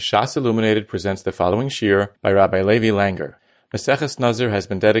Shas Illuminated presents the following shir by Rabbi Levi Langer. Maseches Nazir has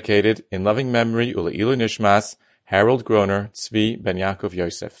been dedicated in loving memory Uleilu Nishmas, Harold Groner, Tzvi Ben Yaakov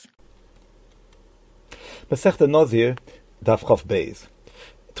Yosef. Masechta Nazir, Daf Chof Beis.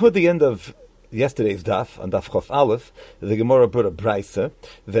 Toward the end of yesterday's daf, on Daf Chof Aleph, the Gemara brought a brisa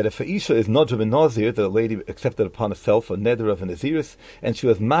that if a isha is nodra ben Nazir, the lady accepted upon herself a neder of a Naziris, and she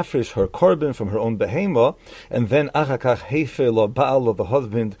was mafresh her korban from her own behema, and then achakach heifer lo baal of the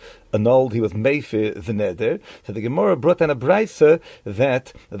husband annulled, he was meifir the neder. So the Gemara brought down a brisa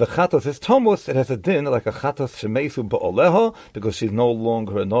that the chatos is tomos, it has a din like a chatos shemeisu ba'oleha, because she's no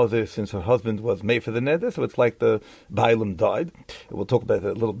longer a nazir since her husband was meifir the neder, so it's like the bailam died. We'll talk about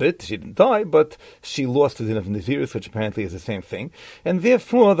that a little bit. She didn't die, but she lost the din of naziris, which apparently is the same thing. And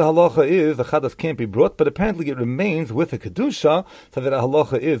therefore the halacha is the chatos can't be brought, but apparently it remains with a kedusha, so that the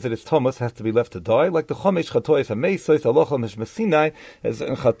halacha is that its tomos has to be left to die, like the chomesh chatois ha-meisos halacha mishmasinai as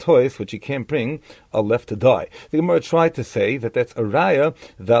in chatois which you can't bring are left to die. The Gemara tried to say that that's a raya,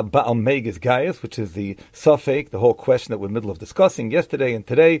 the Baal Megas Gaius, which is the suffix, the whole question that we're in the middle of discussing yesterday and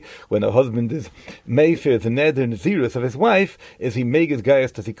today, when a husband is meifir the neder nazirus of his wife, is he Megas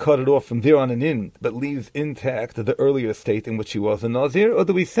Gaius, does he cut it off from there on and in, but leaves intact the earlier state in which he was a nazir, or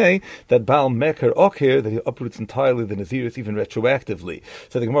do we say that Baal Meker Okir, that he uproots entirely the nazirus even retroactively?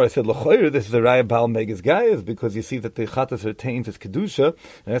 So the Gemara said, L'choyer, this is the raya Baal Megas Gaius, because you see that the chatas retains his kedusha,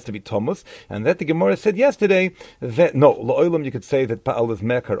 and has to be Thomas, and that the Gemara said yesterday that no, La'olam you could say that Baal is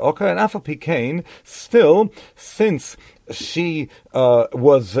Mekar Oka, and Afal Pikain, still, since she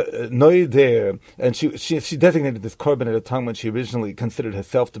was noider, and she designated this korban at a time when she originally considered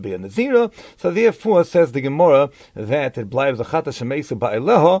herself to be a nazira. So therefore, says the Gemara that it blives a chata shemeisu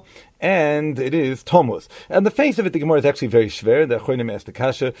ba'eleha, and it is Thomas. And the face of it, the Gemara is actually very schwer. The Acharonim asked the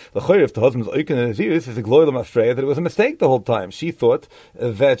kasha, if the husband's oiken and naziris, is a gloilam afraid that it was a mistake the whole time. She thought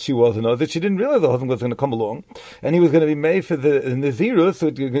that she was a nazir. She didn't realize the husband was going to come along, and he was going to be made for the nazirus,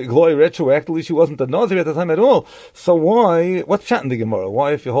 so glory retroactively. She wasn't a nazir at the time at all. So why? What's chat in the Gemara?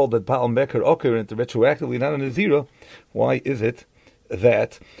 Why, if you hold that Baal Meker Oker into retroactively not a nazira, why is it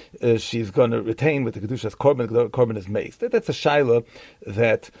that she's going to retain with the Kedusha's korban? The korban is maced. That's a shaila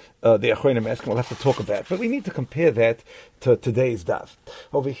that the Acharonim ask, we'll have to talk about. But we need to compare that to today's daf.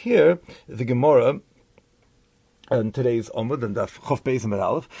 Over here, the Gemara, and today's Amud and Daf Chof Beis Amud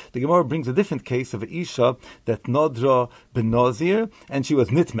Aleph, the Gemara brings a different case of an Isha that Nodra ben Nazir, and she was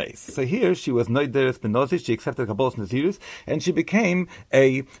nitmeis. So here she was Noideres ben Nazir, she accepted Kabbalas Nazirus, and she became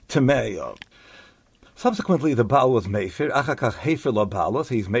a Tameya. Subsequently, the Baal was Meifir, Achakach Hefer la Baalos,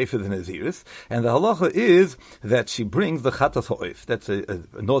 he's Meifir the Naziris, and the halacha is that she brings the Chatas Ha'oif. That's a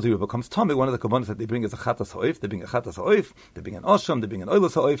Nazir who becomes Tomei. One of the Kabbalas that they bring is a Chatas Ha'oif. They bring a Chatas Ha'oif, they bring an Osham, they bring an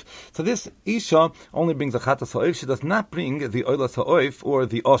Oilas Ha'oif. So this Isha only brings a Chatas Ha'oif. She does not bring the Oilas Ha'oif or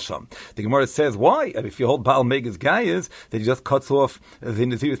the Osham. The Gemara says, why? If you hold Baal Megas Gaius, that he just cuts off the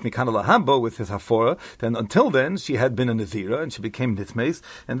Naziris Mikana Lahambo with his Hafora, then until then she had been a Nazira and she became Nitmeis,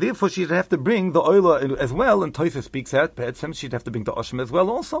 and therefore she'd have to bring the Oila as well, and Toysa speaks out, Be'etzem, she'd have to bring the Osham as well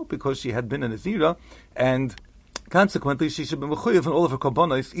also, because she had been a Nazira, and consequently, she should be mechuyev in all of her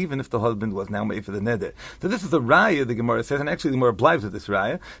korbanos, even if the husband was now made for the neder. So this is the raya, the Gemara says, and actually the Gemara blives with this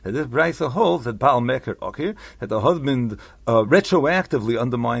raya, that this brisa holds that Baal Meker Okir, that the husband retroactively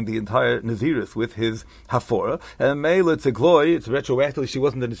undermined the entire Nazirus with his hafora, and Meila Tzegloy, it's retroactively, she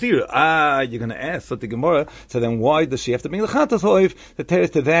wasn't a Nazira. You're going to ask, so the Gemara, so then why does she have to bring the Chatas Hoiv? The teres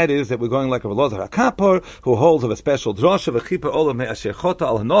to that is that we're going like a Elazar HaKapor, who holds of a special drosha, v'chipar olav me'asher chota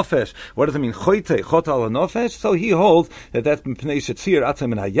al hanofesh. What does it mean, choite, chota al hanofesh? So he holds that that's Pnei Shetzir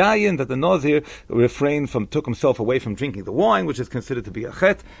Atzem and Hayayin, that the Nazir took himself away from drinking the wine, which is considered to be a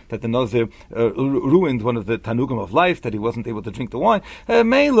chet, that the Nazir ruined one of the Tanugim of life, that he wasn't able to drink the wine.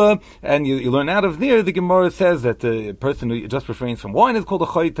 Mela, and you learn out of there, the Gemara says that the person who just refrains from wine is called a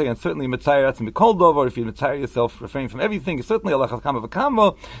choite, and certainly Mitzayir Atzem B'Kol, or if you Mitzayir yourself, refrain from everything, it's certainly Allah Chakama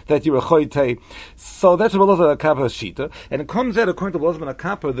V'Kama, that you're a choite. So that's what Allah Kappa Shita, and it comes out according to Allah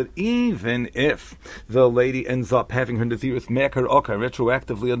Kappa that even if the lady ends up having her Nazirus Meker Oka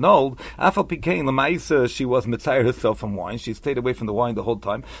retroactively annulled, Afal Pikain Lamaisa, she was Mitzayir herself from wine, she stayed away from the wine the whole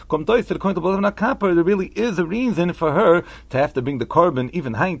time. According to B'Lazman HaKapar, there really is a reason for her to have to bring the korban,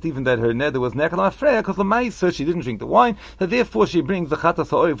 even that her neder was Nekel Afreya, because Lamaisa, she didn't drink the wine, so therefore she brings the Chatas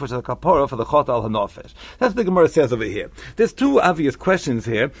Ha'oif, which is a kapara for the Chot al Hanofesh. That's what the Gemara says over here. There's two obvious questions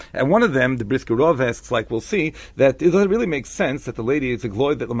here, and one of them, the Brisker Rov asks, like we'll see, that it doesn't really make sense that the lady is a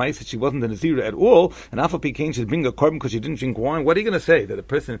glory that Lamaisa, she wasn't a Nazira at all, and Afal Pikain Kain should bring a korban because she didn't drink wine. What are you going to say? That a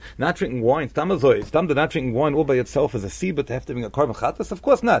person not drinking wine, stam that not drinking wine all by itself is a sea, but to have to bring a korban chatas? Of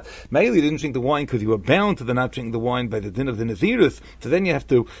course not. Maybe you didn't drink the wine because you were bound to the not drinking the wine by the din of the Nazirus, so then you have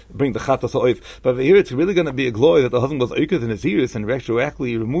to bring the chatas oif. But here it's really going to be a glory that the husband was oiker the Nazirus and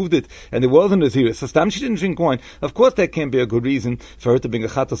retroactively removed it, and there was a Nazirus. So stam she didn't drink wine. Of course that can't be a good reason for her to bring a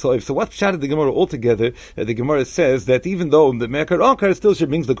chatas oif. So what shouted the Gemara altogether? The Gemara says that even though the Meker Akar still she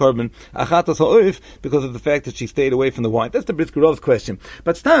brings the korban achatas ha'oif because of the fact that she stayed away from the wine. That's the Britzkerov's question.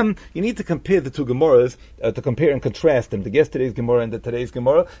 But stam, you need to compare the two Gemaras, to compare and contrast them. The yesterday's Gemara and the today's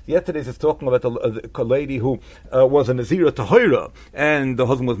Gemara. Yesterday's is talking about a lady who was a Nazira Tahira, and the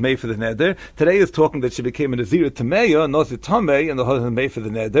husband was made for the neder. Today is talking that she became a Nazira Tameya, Nazir Tameh, and the husband was made for the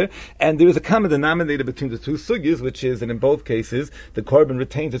neder. And there is a common denominator between the two sugyas, which is that in both cases the korban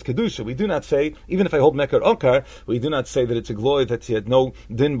retains its kedusha. We do not say, even if I hold Meker Okar, we do not say that it's a glory that she had no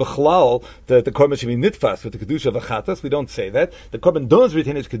din b'chlal, that the korban should be nitfas with the kedusha of a chatas. We don't say that. The korban does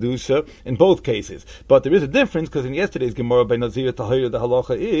retain its kedusha in both cases. But there is a difference, because in yesterday's Gemara by Nazir Tahir, the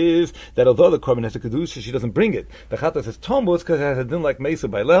halacha is that although the korban has a kedusha, she doesn't bring it. The chatas is tombos because it has a din like Mesa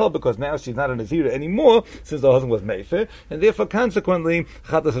by Lehel, because now she's not a Nazir anymore since the husband was Mefer, and therefore consequently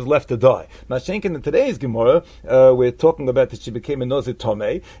chatas is left to die. Mashenkin in today's Gemara, we're talking about that she became a Nazir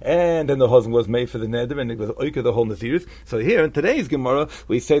Tomei, and then the husband was made for the neder, and it was oika the whole Nazirs. So here in today's Gemara,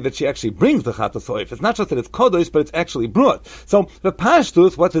 we say that she actually brings the chatas oif. It's not just that it's kodesh, but it's actually brought. So the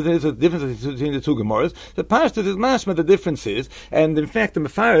pashtus, what's the difference between the two Gemaras? The pashtus is mashma the differences, and in fact the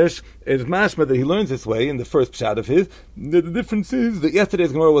mefarish is mashma that he learns this way in the first pshat of his. The difference is that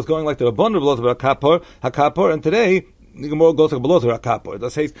yesterday's Gemara was going like the Rabban Rabbi about hakapor, and today the Gemara goes like Belozer HaKapor.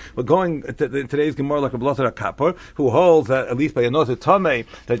 That says we're going to today's Gemara like Belozer HaKapor, who holds that at least by a Nazir Tameh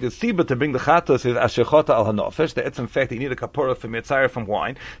that the sibah to bring the chatos is ashechota al hanofesh. That it's in fact that you need a kapora from mitzayir from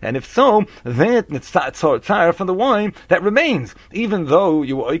wine, and if so, then it's tzayir from the wine that remains, even though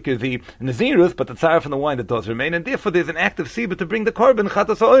you were oike the nazirus, but the tzayir from the wine that does remain, and therefore there's an active sibah to bring the korban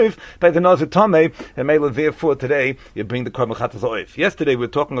chatos oif by the Nazir Tameh, and Mela therefore today you bring the korban chatos oif. Yesterday we were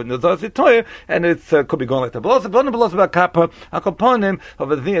talking about Nazir Toyer, and it could be going like the Belozer Akaponim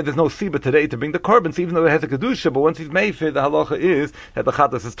over there's no siba today to bring the korban, even though it has a kedusha. But once he's made for, the halacha is that the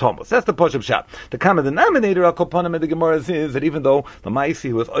chatas is tomos. That's the poshup shot. The common denominator Akaponim in the Gemara is that even though the Maisi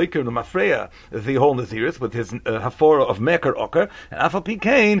who was oiker the mafreya the whole naziris with his hafora of meker oker and afal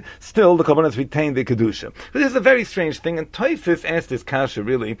pikain, still the korban has retained the kedusha. But this is a very strange thing, and Toifis asked this kasha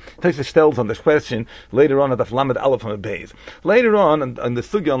really. Toifis tells on this question later on at the Lamed Aleph on the Beis. Later on the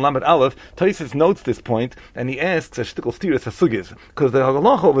sugya on Lamed Aleph, Toifis notes this point and he asks shtickle steers hasugis, because the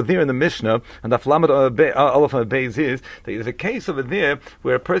halacha over there in the Mishnah and the Lamed Aleph on the Beis is that there's a case over there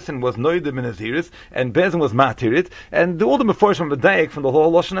where a person was noidim in Naziris and Bezin was matirit, and all the meforshim Medayek from the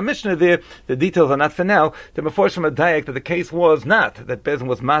whole Lashon Mishnah there, the details are not for now. The meforshim Medayek that the case was not that Bezin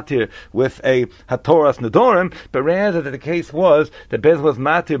was matir with a hatoras nedorim, but rather that the case was that Bezin was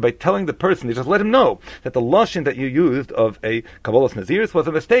matir by telling the person, they just let him know that the Lashon that you used of a Kabbalas Naziris was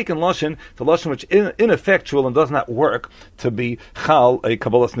a mistaken Lashon, it's a Lashon which is ineffectual and does not work to be chal a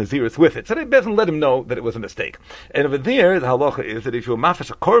Kabbalas Naziris with it. So they Bezin let him know that it was a mistake. And over there, the halacha is that if you mafish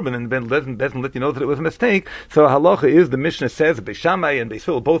a korban and Bezin let you know that it was a mistake, so halacha is, the Mishnah says, Beis Shammai and Beis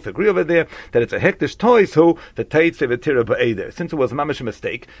Hillel both agree over there, that it's a hektish toys who the teitze v'tira ba'eder. Since it was mamish a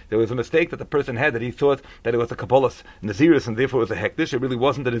mistake, there was a mistake that the person had that he thought that it was a Kabbalas Naziris and therefore it was a hektish. It really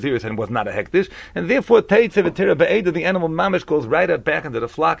wasn't a Naziris and it was not a hektish. And therefore, teitze v'tira ba'eder, the animal mamish goes right out back into the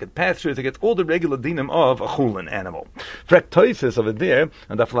flock, it pastures, it gets all the regular dinim of a chulin animal. Frek toises over there,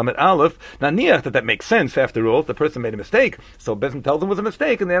 and the Lamed Aleph, now niach that makes sense after all, if the person made a mistake, so Bezin tells him it was a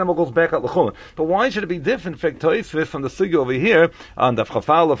mistake and the animal goes back out l'chulin. But why should it be different, Frek toises, from the sugya over here, on the Chaf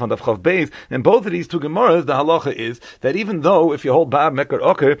Aleph, on the Chaf Beis? In both of these two Gemaras, the halacha is that even though if you hold Ba'ab Meker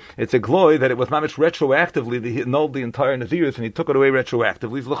Oker, it's a glory that it was mamish retroactively, he annulled the entire Nazirus and he took it away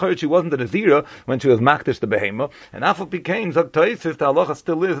retroactively. So she wasn't a Nazira when she was makdish the behema, and afal became Zog Toises, the halacha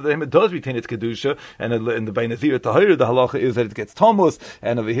still is that the behema does retain its kedusha, and in the by Nazir Tahir, the halacha is that it gets Tomus,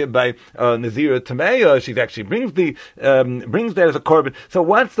 and over here by Nazir Tameya, she actually brings that as a korban. So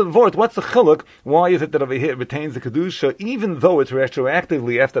what's the vort? What's the chiluk? Why is it that over here it retains the kedusha, even though it's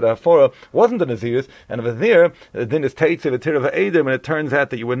retroactively after the hafora wasn't a Nazirus, and over there then it's teitze v'tira v'eder, and it turns out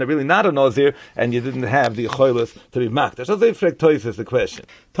that you were really not a Nazir and you didn't have the choilus to be makdash. So they frek Toises the question.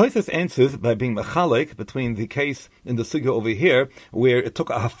 Toises answers by being mechalek between the case in the sugya over here where it took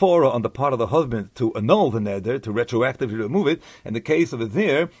a hafora on the part of the husband to annul the neder, to to retroactively remove it. In the case of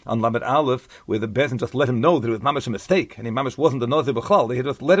there on Lamed Aleph, where the Bezin just let him know that it was mamash a mistake, and he mamash wasn't the Nazir B'chlal, they had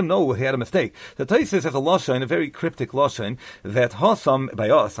just let him know he had a mistake. The Tosfos has a lashon, a very cryptic lashon, that Hasam by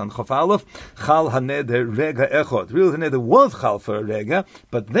us on Chaf Aleph chal haneder rega echod. Really, the neder was chal for a rega,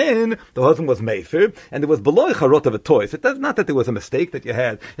 but then the husband was mefer, and there was below charot of a toys. It does not that there was a mistake that you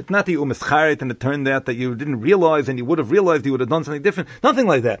had. It's not that you umischarit and it turned out that you didn't realize, and you would have realized you would have done something different. Nothing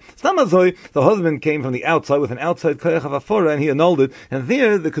like that. It's not mazoi. The husband came from the outside with an outside koyach of afora, and he annulled it, and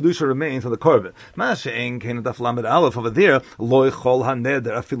there the kedusha remains on the korban. Ma'ashe'en kein daf lamed aleph over there loy chol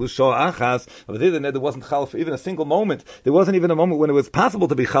haneder afilu shah achas. Over there the neder wasn't chal for even a single moment. There wasn't even a moment when it was possible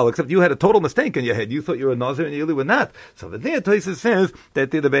to be chal, except you had a total mistake in your head. You thought you were a nazir and you really were not. So over there Tosfos says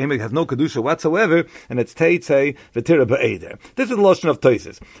that the behemoth has no kedusha whatsoever, and it's teitzei v'tira ba'eder. This is the lashon of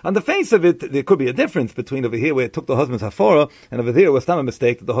Tosfos. On the face of it, there could be a difference between over here where it took the husband's hafara, and over there it was not a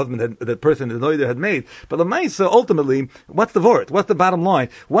mistake that the husband had, that person, the noider, had made. But the Maisa, ultimately, what's the vort? What's the bottom line?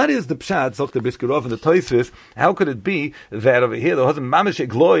 What is the pshat, Dr. Briskerov and the Tosfos? How could it be that over here the husband mamish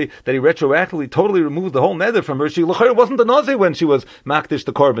gloi, that he retroactively totally removed the whole nether from her? She wasn't the nazir when she was makdish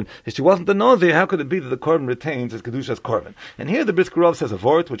the korban. If she wasn't the nazir, how could it be that the korban retains as kedusha's korban? And here the Briskerov says a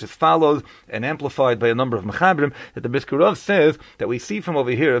vort, which is followed and amplified by a number of mechabrim, that the Briskerov says that we see from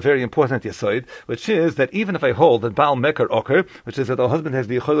over here a very important yesod, which is that even if I hold that Baal Mekar Oker, which is that the husband has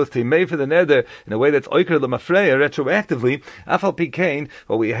the yicholos to made for the neder in a way that's oiker l'mafreya retroactively, afal pikein,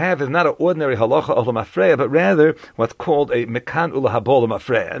 what we have is not an ordinary halacha of l'mafreya, but rather what's called a mekan ulahabol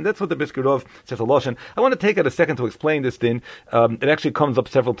l'mafreya, and that's what the Briskerov says a lashon. I want to take it a second to explain this. Then it actually comes up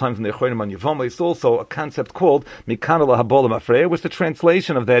several times in the Acharonim on Yevama. It's also a concept called mekan ulahabol l'mafreya, which the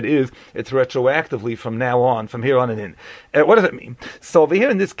translation of that is it's retroactively from now on, from here on and in. What does it mean? So over here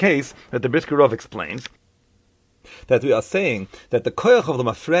in this case, that the Briskerov explains, that we are saying that the koyach of the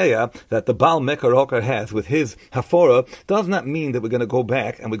mafreya that the Baal Mekar Oker has with his hafora does not mean that we're going to go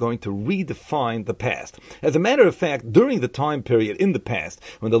back and we're going to redefine the past. As a matter of fact, during the time period in the past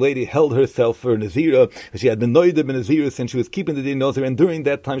when the lady held herself for Nazira, she had been noidim in Nazirus and she was keeping the din Nazir, and during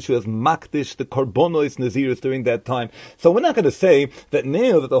that time she was makdish the korbonos Nazirus during that time. So we're not going to say that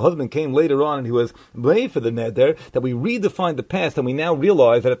now that the husband came later on and he was made for the neder, that we redefine the past and we now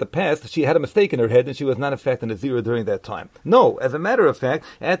realize that at the past she had a mistake in her head and she was not in fact a Nazir during that time. No, as a matter of fact,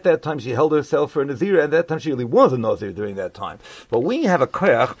 at that time she held herself for a Nazir, and at that time she really was a Nazir during that time. But we have a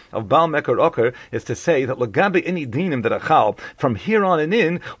koyach of Baal Mekar Oker is to say that Lagabi any dinim that achal, from here on and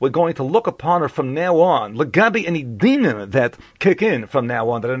in, we're going to look upon her from now on. Lagabi any dinim that kick in from now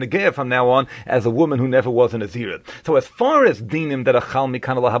on, that are negea from now on, as a woman who never was a Nazir. So as far as dinim that achal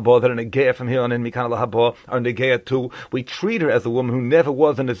mikan lahabo, that are negea from here on in, mikan lahabo, are negea too, we treat her as a woman who never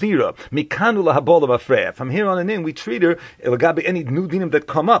was a Nazir. Mikan lahabo l'mafreya. From here on and in, we treat her, any new dinim that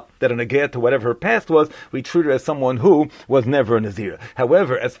come up, that are negea to whatever her past was, we treat her as someone who was never a Nazir.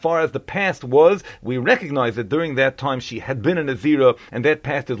 However, as far as the past was, we recognize that during that time she had been a Nazira, and that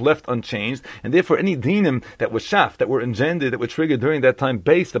past is left unchanged, and therefore any dinim that were shaf, that were engendered, that were triggered during that time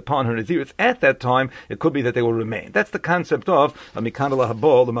based upon her Nazirus, at that time, it could be that they will remain. That's the concept of a mikan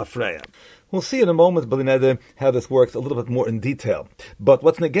lahabo l'mafreya. We'll see in a moment, Balineder, how this works a little bit more in detail. But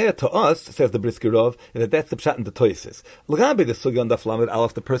what's negea to us, says the Briskerov, is that that's the pshat in the Tosfos. L'gabi the sugya on daf lamed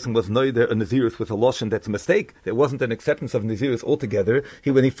aleph, the person was noider a Nazirus with a lashon that's a mistake. There wasn't an acceptance of Nazirus altogether.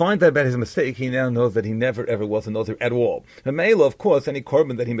 When he finds out about his mistake, he now knows that he never ever was a Nazir at all. And Meila, of course, any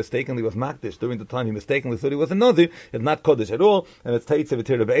korban that he mistakenly was makdish during the time he mistakenly thought he was a Nazir is not kodesh at all, and it's teitzei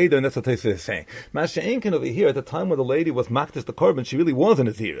v'tira ba'eder, and that's what Tosfos is saying. Masha'inkin over here, at the time when the lady was makdish the korban, she really was a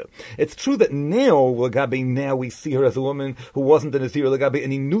Nazir. It's true that now we see her as a woman who wasn't a Nazir Lagabi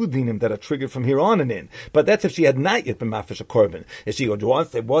any new dinim that are triggered from here on and in. But that's if she had not yet been mafish a korban. If she wants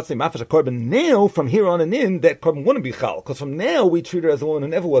to mafish a korban now, from here on and in, that korban wouldn't be chal, because from now we treat her as a woman who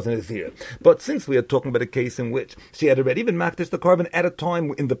never was a Nazir. But since we are talking about a case in which she had already been makdish the korban at a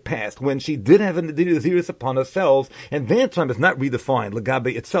time in the past when she did have a Nazirus upon herself, and that time is not redefined,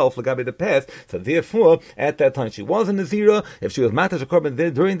 Lagabi itself, Lagabi the past, so therefore at that time she was a Nazira. If she was makdish a korban there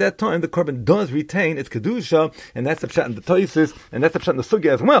during that time, the korban does retain its kedusha, and that's the pshat in the Tosfos, and that's the pshat in the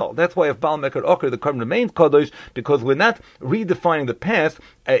sugya as well. That's why if Baal Mekar Oker, the korban remains kadosh, because we're not redefining the past.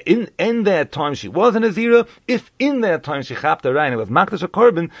 In that time she was a Nazira. If in that time she chapped a rein and was makdash a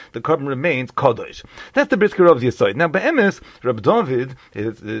korban, the korban remains kadosh. That's the Briskerov's yesod. Now, be'emes, Reb David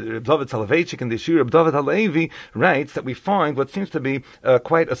Soloveitchik in the Shir, Reb David Halevi writes that we find what seems to be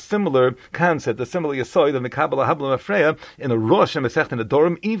quite a similar concept, a similar yesod of Mekabel Habla Mafreya in a Rosh and Masechet in a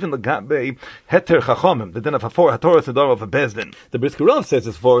Dorim, even the Gabe Heter Chachomim, the din of Hafor, Hatoras and Dor of a Bezdin. The Briskerov says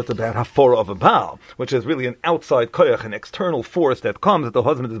it's for about Hafor of a Baal, which is really an outside koyach, an external force that comes that the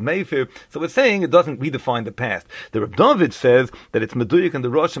husband is Meifir. So we're saying it doesn't redefine the past. The Reb David says that it's Meduyik and the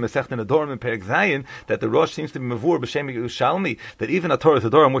Rosh and Masechta Nedorim and Perek Zayin that the Rosh seems to be Mavur b'Shem Yerushalmi, that even a Torah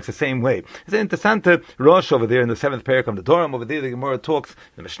Nedorim works the same way. It's an interessante Rosh over there in the 7th Perek of the Nedorim. Over there the Gemara talks,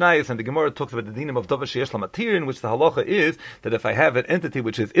 the Mishnayos, and the Gemara talks about the dinim of Davar Sheyesh Lamatir, in which the halacha is that if I have an entity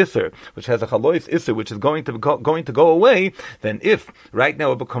which is Isser, which has a Chalois Isser, which is going to go away, then if right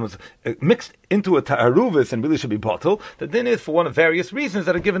now it becomes mixed into a ta'aruvis and really should be bottled, the din is for one of various reasons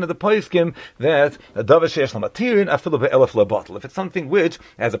that are given to the poiskim that a davar sheyesh lamatirin afilu be'elef labottle. If it's something which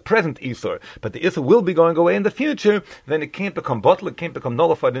has a present isur, but the isur will be going away in the future, then it can't become bottled, it can't become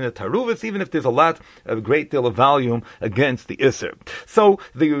nullified in a ta'aruvis, even if there's a great deal of volume against the isur. So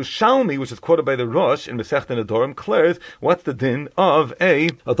the Yerushalmi, which is quoted by the Rosh in Masechta Nedorim, declares what's the din of a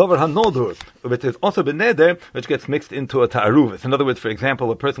davar hanodur, which is also beneder, which gets mixed into a ta'aruvis. In other words, for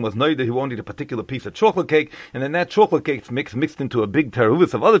example, a person was noider who won't eat a particular piece of chocolate cake, and then that chocolate cake mixed into a big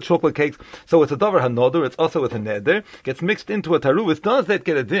taruvis of other chocolate cakes, so it's a davar hanoder, it's also with a neder, gets mixed into a taruvis. Does that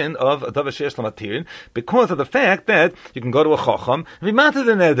get a din of a davar sheyesh lamatirin? Because of the fact that you can go to a chacham and be matter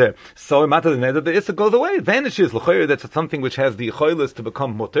the neder. So matter the neder, the issa goes away, it vanishes. L'chayr, that's something which has the choilis to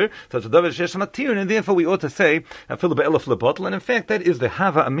become mutter, so it's a davar sheyesh lamatirin, and therefore we ought to say afilu be'elef lebotl, and in fact that is the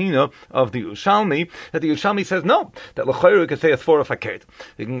hava amina of the Yerushalmi, that the Yerushalmi says no, that l'chayr you can say it's for a fakert.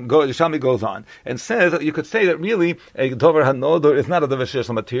 You can go, Yerushalmi goes on and says that you could say that really a davar hanoder is not a davar sheyesh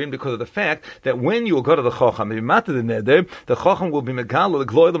lamatirin because of the fact that when you will go to the chacham and you matter the neder, the chacham will be megal the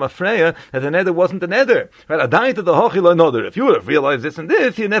glory of afreya that the neder wasn't the neder. Right? Adai to the hochila neder. If you would have realized this and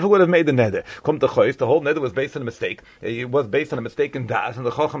this, you never would have made the neder. Come to chois, the whole neder was based on a mistake. It was based on a mistake in das, and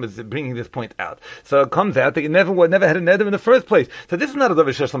the chacham is bringing this point out. So it comes out that you never had a neder in the first place. So this is not a davar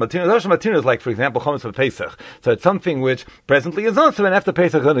sheyesh lamatirin. Davar sheyesh lamatirin is like, for example, chametz for Pesach. So it's something which presently is also, and after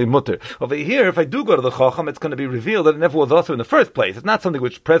Pesach is going to be mutter. Over here, if I do go to the chacham, it's going to be revealed that it never was also in the first place. It's not something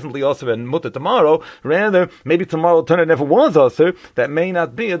which presently also and mutter tomorrow. Rather, maybe tomorrow will turn it never was also. That may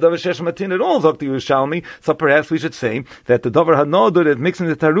not be a davar sheyesh lamatin at all, Dr. Yerushalmi. So perhaps we should say that the davar hanoder that mixing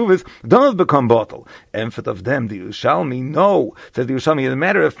the taruvis does become bottle. Emphasis of them, the Yerushalmi, no. Says the Yerushalmi, as a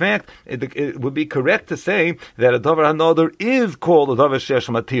matter of fact, it would be correct to say that a davar hanoder is called a davar sheyesh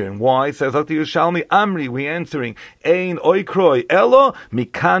lamatin. Why? Says Dr. Yerushalmi, Amri, we answering, Ein oikroi elo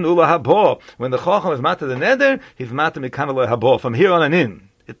mikan ula habo. When the chacham is matter the neder, he's matter mikan ula habo. From here on and in.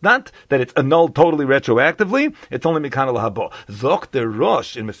 It's not that it's annulled totally retroactively, it's only Mikana Lahabo. Zok the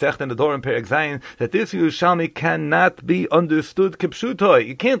Rosh in Masechta Nedorim Perek Zayin that this Yerushalmi cannot be understood kipshutoi.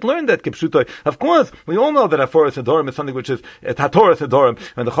 You can't learn that kipshutoi. Of course, we all know that Aforos Nedorim is something which is Tatoros Nedorim.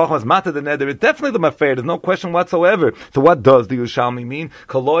 When the Chacham is Mata the Neder, it's definitely the Mafer. There's no question whatsoever. So what does the Yerushalmi mean?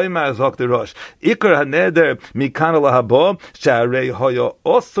 Koloi ma Zok the Rosh. Ikar HaNeder Mikana Lahabo Sharei Hoyo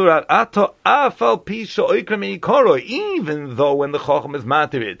Osur Ato Afal Pisho Ikar Meikoro. Even though when the Chacham is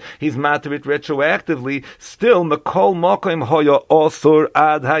Mata he's matter it retroactively. Still, Mekol Mokim Hoya Osur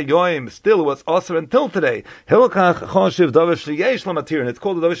Ad Hayoim. Still, it was Osur until today. Hilkach Choshev Davar Sheyesh Lamatirin. It's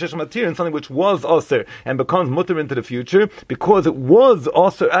called the Davar Sheyesh Lamatirin, something which was Osur and becomes mutter into the future because it was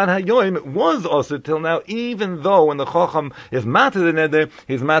Osur Ad Hayoim. It was Osur till now, even though when the Chacham is matter the neder,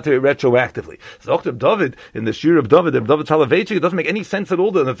 he's matter it retroactively. So Dr. David in the Shir of David Talavechi, it doesn't make any sense at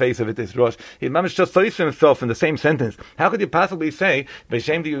all in the face of it. This Rosh, he managed just says himself in the same sentence. How could you possibly say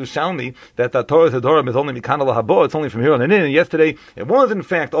B'Shem the Yerushalmi that the Torah Tedorim is only Mikana Lahabo, it's only from here on and in, and yesterday it was in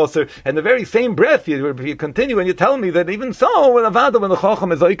fact also, and the very same breath you continue and you tell me that even so, when the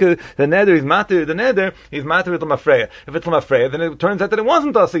Chacham is like the Neder, he's matter the Neder, he's matter with Lamafreya. If it's Lamafreya, then it turns out that it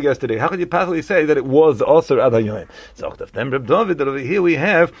wasn't also yesterday. How could you possibly say that it was also Adayoim? So Reb David, that over here we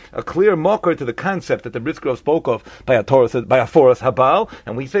have a clear mocker to the concept that the Brisker spoke of by a Foros Habal,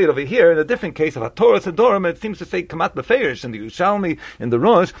 and we say it over here in a different case of a Torah Tedorim, it seems to say Kamat Beferish in the Yerushalmi in the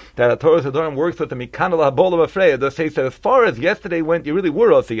Rosh, that a Torah Tedorim works with the Mikana Lahabol of Afreya. Thus says that as far as yesterday went, you really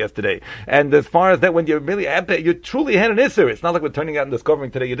were also yesterday. And as far as that went, you truly had an Isser. It's not like we're turning out and discovering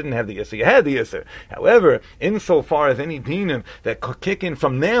today you didn't have the Isser. You had the Isser. However, insofar as any dinim that kick in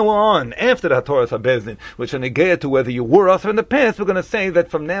from now on, after the Torah Habezdin, which are negaya to whether you were also in the past, we're going to say that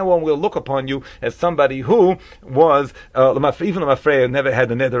from now on we'll look upon you as somebody who was, even Afreya, never had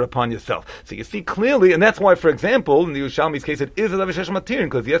the neder upon yourself. So you see clearly, and that's why, for example, in the Yerushalmi's case, it is a Davar Sheyesh Matirin,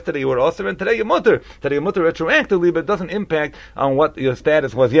 because yesterday you were Osir and today you're Mutter. Today you're Mutter retroactively, but it doesn't impact on what your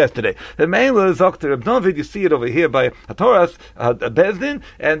status was yesterday. The Meila Zokter Reb David, you see it over here by Hatoras Bezdin,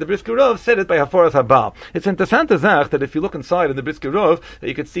 and the Brisker Rov said it by Haforas Habal. It's interessant to say that if you look inside in the Brisker Rov,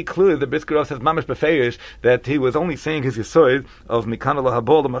 you can see clearly the Brisker Rov says Mamash Beferish that he was only saying his Yisoid of Mikana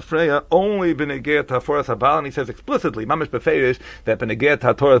Lahabol Mafreya only Benegir to Haforas Habal, and he says explicitly Mamash Beferish that Benegir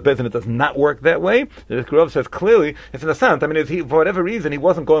to Hatoras Bezdin it does not work that way. The Brisker Rov says clearly it's in a sense. I mean, for whatever reason reason he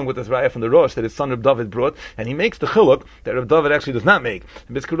wasn't going with this raya from the Rosh that his son Reb David brought, and he makes the chiluk that Reb David actually does not make.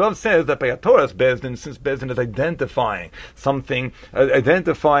 Brisker Rav says that by a Torah's Bezdin, since Bezdin is identifying something,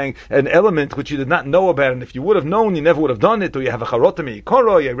 identifying an element which you did not know about, and if you would have known, you never would have done it, or you have a Acharonim, you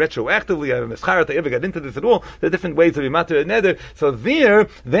retroactively, you have a Meschar, to ever get into this at all, there are different ways of Matter and Neder. So there,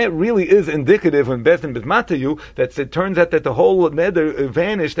 that really is indicative when Bezdin Bismata you, that it turns out that the whole Neder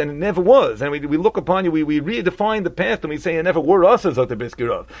vanished and it never was. And we look upon you, we redefine the past and we say it never were us as Zot Brisker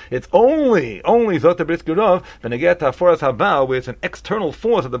Rav. It's only Zot Brisker Rav, when I get to Haforas Habal, where it's an external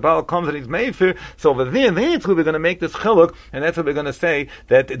force that the Baal comes and he's made for. So over there, that's where we're going to make this chiluk, and that's what we're going to say,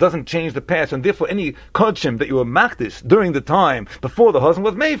 that it doesn't change the past, and therefore any kodshim that you were makdish during the time before the husband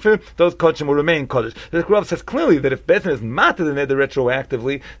was made for, those kodshim will remain kodsh. The Rav says clearly that if Bezdin is matter the neder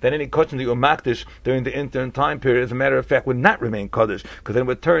retroactively, then any kodshim that you were makdish during the interim time period, as a matter of fact, would not remain kodsh, because then it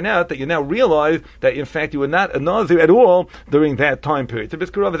would turn out that you now realize that in fact you were not a Nazir at all during that time period. So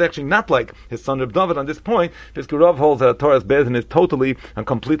Brisker Rav is actually not like his son Reb David on this point. Brisker Rav holds that a Torah's Bezdin is totally and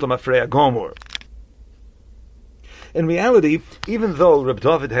completely mafreya gomor. In reality, even though Reb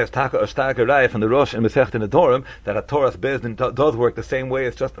David has taka or staka raya from the Rosh and Masechet and Adorim, that a Torah's Bezdin does work the same way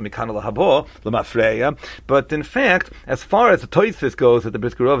as just a Mikana Lahabo, Lamafreya, but in fact, as far as the Toisvis goes, that the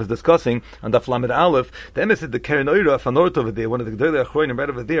Brisker Rav is discussing on the Flamed Aleph, the emissaire, the Keren Oira from North over there, one of the Gedolei Acharonim right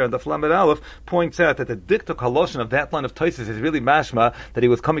over there, on the Flamed Aleph, points out that the Diktok Haloshin of that line of Toisvis is really mashma, that he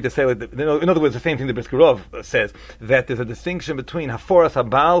was coming to say, like, in other words, the same thing the Brisker Rav says, that there's a distinction between Haforas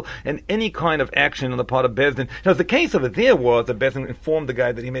Habal and any kind of action on the part of Bezdin. Now, the case of it there was that Bezdin informed the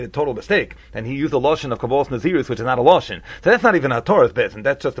guy that he made a total mistake, and he used a lashon of Kabbalas Naziris, which is not a lashon. So that's not even a Torah's Bezdin.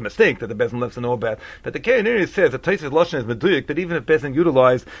 That's just a mistake that the Bezdin lives to know about. But the Keren Oira says that Tosfos lashon is meduyik, that even if Bezdin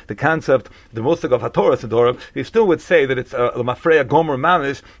utilized the concept, the musig of HaTorah Sedorim, he still would say that it's a mafreya gomer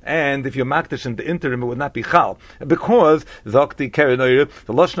mamish, and if you're makdish in the interim, it would not be chal. Because Zakti Keren Oira,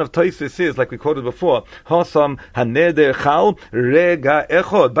 the lashon of Tosfos is, like we quoted before, Hasam haneder chal rega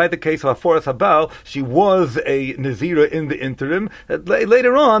echod. By the case of Haforas Habal, she was a Nazira in the interim.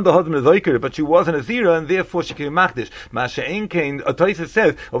 Later on, the husband is oiker, but she was a Nazira, and therefore she can be makdish. Masha'en kain, Tosfos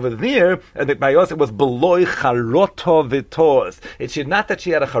says over there that by us it was beloy charota vitos. It's not that she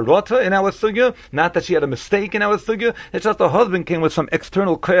had a charota in our sugya, not that she had a mistake in our sugya. It's just the husband came with some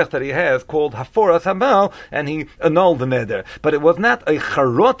external koyach that he has called Haforas Habal, and he annulled the neder. But it was not a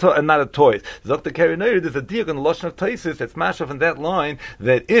charota and not a toys. Dr. Keren Oira, there's a diak in the lashon of Tosfos that's mashav in that line,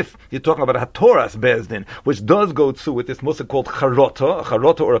 that if you're talking about a Torah's Bezdin, which does go to with this musik called a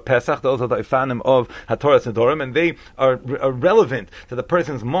charota or a pesach, those are the ifanim of HaTorah Sedorim, and they are relevant to the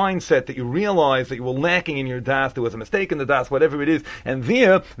person's mindset, that you realize that you were lacking in your das, there was a mistake in the das, whatever it is, and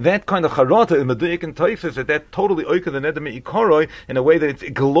there, that kind of charota in meduyik and Tosfos, that totally oika the neder me'ikoroi in a way that it's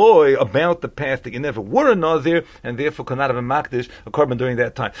gloy about the past, that you never were a Nazir, and therefore could not have a makdish, a korban during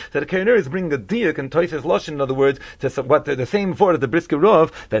that time. So the Keren Oira is bringing a diak and Tosfos lashon, in other words, to what the same for the Brisker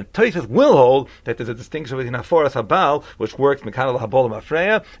Rav, that Tosfos will hold that there's a distinction between Haforas Habal, which works Mikana Lahabol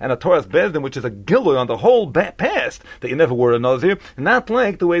Mafreya, and a Torah's Bezdin, which is a giloy on the whole past, that you never were a Nazir, not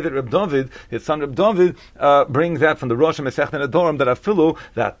like the way that Reb David, his son Reb David, brings out from the Rosh Masechet and Adorim, that Afilu,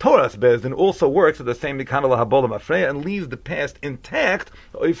 that Torah's Bezdin also works with the same Mikana Lahabol Mafreya, and leaves the past intact,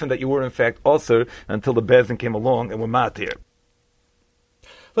 even that you were in fact also until the Bezdin came along and were matir.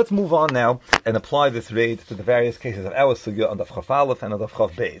 Let's move on now and apply this rate to the various cases of our sugya on the Chaf Aleph and on the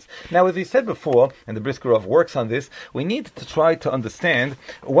Chaf Beis. Now, as we said before, and the Brisker Rav works on this, we need to try to understand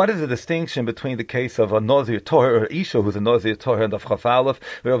what is the distinction between the case of a Nazir Torah, or Isha, who's a Nazir Torah, and the Chaf Aleph,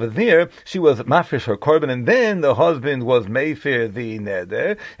 where over there she was mafresh her korban, and then the husband was mefer the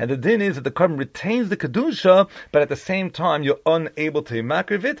neder, and the din is that the korban retains the kedusha, but at the same time you're unable to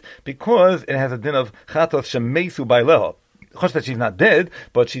makriv it because it has a din of chatos shemesu baileho. That she's not dead,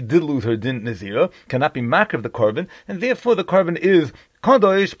 but she did lose her din nazira, cannot be makriv the korban, and therefore the korban is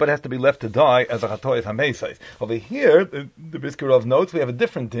kadosh, but has to be left to die as a chatois hameisais. Over here, the Brisker Rav notes, we have a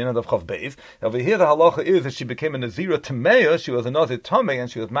different din of Chaf Beis. Over here, the halacha is that she became a Nazira Tameya, she was a Nazir Tamei,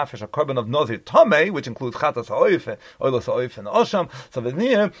 and she was mafresh a korban of Nazir Tamei, which includes chatas ha'oif, oilos ha'oif, and osham. So over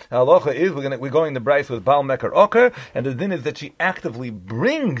here, the halacha is, we're going to Bryce with Baal Meker Oker, and the din is that she actively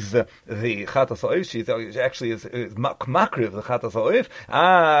brings the chatas ha'oif, she actually is makriv, the chatas ha'oif,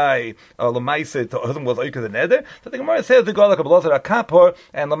 lemaise, the husband was oika the neder. So the Gemara says, the God like a blazer akap, Kapor,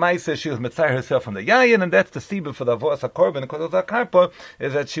 and Lamaisa, she was Mitzair herself from the Yayin, and that's the Sibah for the Avos HaKorban, because of the Kapor,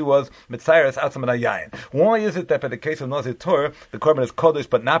 is that she was Mitzair outside of the Yayin. Why is it that by the case of Nazir Torah, the Korban is Kodesh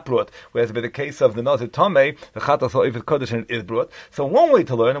but not brought, whereas by the case of the Nazir Tomei, the Chatas Ha'oif is Kodesh and it is brought? So one way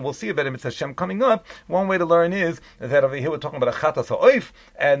to learn, and we'll see about it, Mitzvah Hashem coming up, one way to learn is that over here we're talking about a Chatas Ha'oif,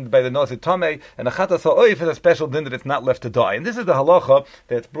 and by the Nazir Tomei, and a Chatas Ha'oif is a special din that it's not left to die. And this is the halacha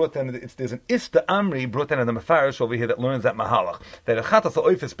that's brought in, there's an Ista Amri brought in the Mefarish over here that learns that Mahalach, that a Chatas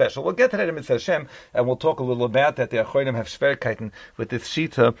Ha'oif is special. We'll get to that in Mitzvah Hashem, and we'll talk a little about that. The Acharonim have Shverkeiten with this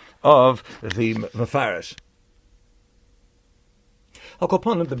Shita of the Mefarish.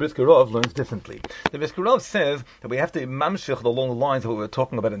 Al-Koponim, the Brisker Rav learns differently. The Brisker Rav says that we have to mamshich along the lines of what we were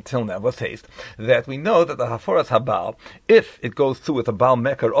talking about until now, what's haste, that we know that the Haforas Habal, if it goes through with a Baal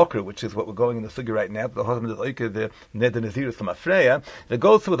Mekar Okr, which is what we're going in the Sugi right now, the husband is Oker, the Ned and Nazir from Afreya, it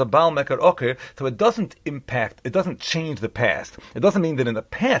goes through with a Baal Mekar Okr, so it doesn't impact, it doesn't change the past. It doesn't mean that in the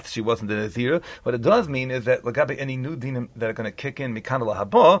past she wasn't a Nazir. What it does mean is that Lagabi any new dinim that are going to kick in Mikan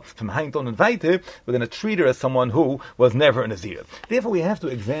Haba, from Hainton and Vaiter, we're going to treat her as someone who was never a Nazir. Therefore, we have to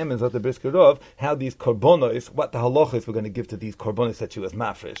examine Zot the Brisker Rav how these korbanos, what the halachas we're going to give to these korbanos that she was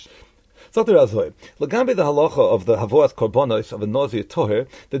mafresh. So the Razoy, Lagambe the halacha of the Havoas Korbanos of a Nazir Toher,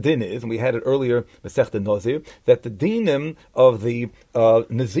 the din is, and we had it earlier, Masechta Nazir, that the dinim of the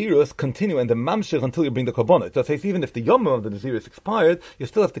Nazirus continue and the Mamshech until you bring the Korbanos. So even if the Yom of the Nazirus expired, you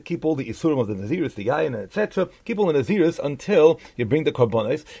still have to keep all the Isurim of the Nazirus, the Yayin, etc., keep all the Nazirus until you bring the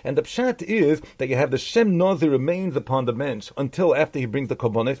Korbanos. And the Pshat is that you have the Shem Nazir remains upon the bench until after he brings the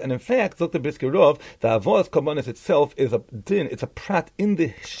Korbanos. And in fact, Dr. Brisker Rav, the Havoas Korbanos itself is a din, it's a prat in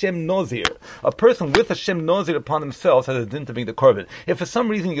the Shem Nazir. A person with a Shem Nazir upon themselves has a din to bring the korban. If for some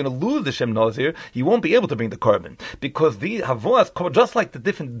reason you're going to lose the Shem Nazir, you won't be able to bring the korban. Because the Havoas, just like the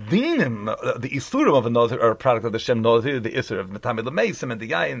different dinim, the Isurim of a Nazir are a product of the Shem Nazir, the Isur of Metamid L'Meisim and the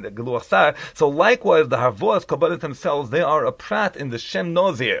Yayin, the Geluach Sar. So likewise, the Havoas Korbanos themselves, they are a prat in the Shem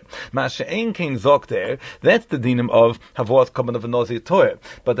Nazir. Ma'ashe'en kein zok there, that's the dinim of Havoas Korban of a Nazir Torah.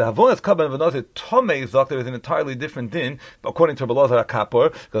 But the Havoas Korban of a Nazir Tomei zok there is an entirely different din, according to Rabbi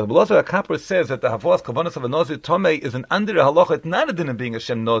HaKapor, because Rabbi Kapper says that the Havos Kavanas of a Nazir Tomei is an under halacha. It's not a din of being a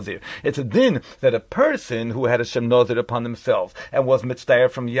Shem Nazir. It's a din that a person who had a Shem Nazir upon themselves and was mitzvah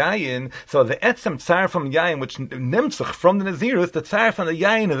from Yayin, so the etzem tzar from Yayin, which nemtzach from the Nazirus, the tzar from the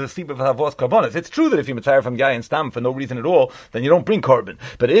Yayin is a sibah of Havos Kavanas. It's true that if you mitzvah from Yayin stam for no reason at all, then you don't bring korban.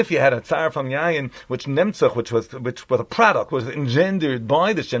 But if you had a tzar from Yayin, which nemtzach, which was a product, was engendered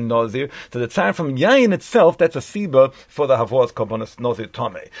by the Shem Nazir, so the tzar from Yayin itself, that's a sibah for the Havos Kavanas Nazir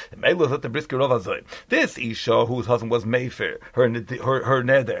Tomei. This Isha, whose husband was Mayfair, her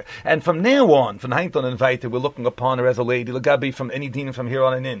neder, and from now on, from Hainton and Vaiter, we're looking upon her as a lady. Lagabi from any din from here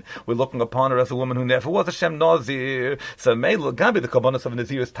on and in, we're looking upon her as a woman who never was a Shem Nazir. So Lagabi, the Kabbanas of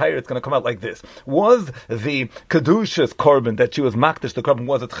Nazir is tired. It's going to come out like this: was the Kedushas korban that she was makdish? The korban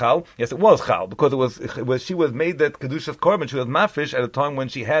was it chal? Yes, it was chal because it was she was made that Kedushas korban. She was mafish at a time when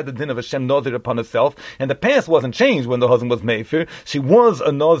she had the din of a Shem Nazir upon herself, and the past wasn't changed when the husband was Mayfair. She was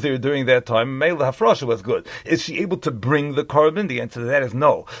a Nazir during that time. Meila Hafrasha was good. Is she able to bring the korban? The answer to that is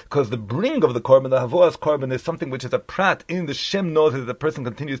no, because the bring of the korban, the Havoas korban, is something which is a prat in the Shem Nazir that the person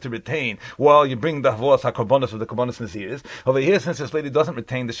continues to retain while you bring the Havoas HaKorbanos of the Korbanos Naziris. Over here, since this lady doesn't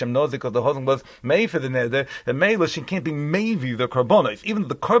retain the Shem Nazir because the husband was made for the neder, the Meila, she can't be mayvi the Korbanos. Even though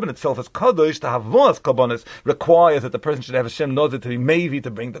the korban itself is kadosh, the Havoas Korbanos requires that the person should have a Shem Nazir to be mayvi to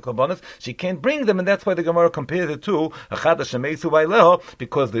bring the Korbanos. She can't bring them, and that's why the Gemara compares it to a Chadash Shemesu Vaileho,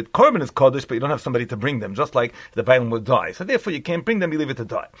 because the korban is kadosh, but you don't have somebody to bring them, just like the Bailam would die. So therefore you can't bring them, you leave it to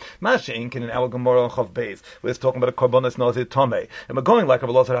die. Mashin in our Gemara on Chav Beis, we're talking about a Korbanos Nazir Tomei, and we're going like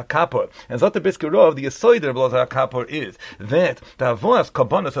Rabbi HaKapor. And Zot the Brisker Rav, the Yesoid of Rabbi HaKapor is that the Havos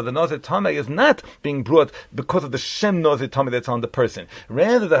Korbanos of the Nazir Tomei is not being brought because of the Shem Nazir Tomei that's on the person.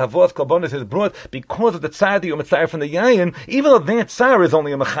 Rather, the Havos Korbanos is brought because of the Tzar or Mitzvah from the Yayin, even though that Tzar is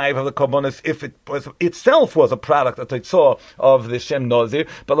only a Mechayiv of the Korbanos if it was itself was a product, a Teitzah of the Shem Nazir.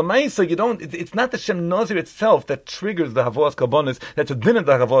 But Lamaisa, you don't, it's not the Shem Nazir itself that triggers the Havos Korbanos, that's a din of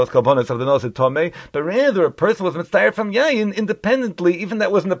the Havos Korbanos of the Nazir Tomei, but rather a person was mitzvah from Yayin independently, even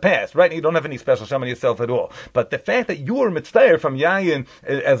that was in the past, right? You don't have any special Shem on yourself at all. But the fact that you were mitzvah from Yayin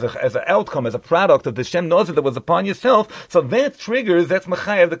as an outcome, as a product of the Shem Nazir that was upon yourself, so that triggers, that's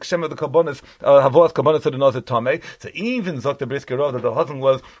Mechayev, the Shem of the Korbanos, Havos Korbanos of the Nazir Tomei. So even Zok the Brisker Rav, that the husband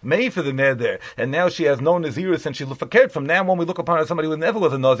was made for the neder, and now she has no Nazirus and she lufakert. From now on, we look upon her as somebody who never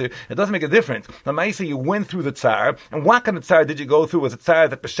was a Nazir, it doesn't make a difference. Now, Maisa, you went through the tsar, and what kind of tsar did you go through? Was a tsar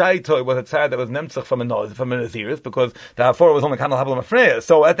that B'shaito was a tsar that was nemtzach from a Naziris, because the Hafora was only Kanal Hablam Afreya.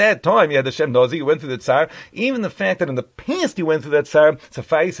 So at that time, you had the Shem Nazir, you went through the tsar. Even the fact that in the past you went through that tsar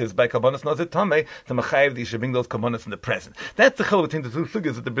suffices by Kabbanas Nazir Tameh to Machayev that you should bring those Kabbanas in the present. That's the chiluk between the two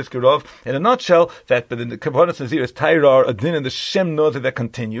sugyas of the Brisker Rav. In a nutshell, that the Kabbanas Nazir is Tairar, a din in the Shem Nazir that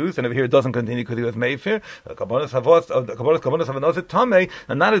continues, and over here it doesn't continue because he was Mayfair. Kabbanas of a Nazir Tameh,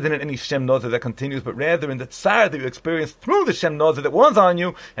 and not a din in any Shem Nazir that continues, but rather in the tsar that you experienced through the Shem Nazir that was on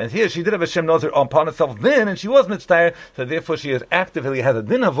you. And here she did have a Shem Nazir upon herself then, and she was mitzvah, so therefore she is actively has a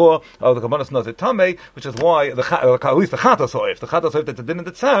din havor of the Kabbanas Nazir Tameh, which is why at least the Chatas Ha'oif that's a din in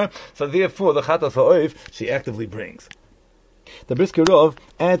the tsar, so therefore the Chatas Ha'oif she actively brings. The Brisker Rav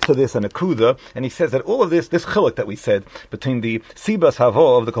adds to this an akuda, and he says that all of this chiluk that we said between the sibas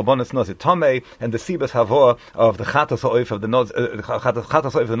havo of the Kabbanas Nazir Tameh and the sibas havo of the Chatas Ha'oif of the Chatas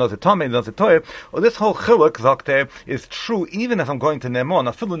Ha'oif of the Nazir Tameh and the Nazir Torah, well, this whole chiluk zakter is true even if I'm going to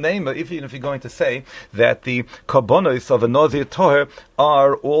Nemon, even if you're going to say that the Kabbanas of a Nazir Torah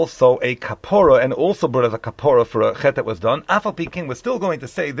are also a kapora and also brought as a kapora for a chet that was done. Afal Peking was still going to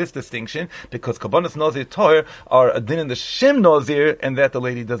say this distinction because Kabbanas Nazir Torah are a din in the Shem Nazir, and that the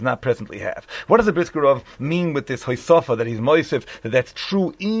lady does not presently have. What does the Brisker Rav mean with this hoisafa that he's moisif, that's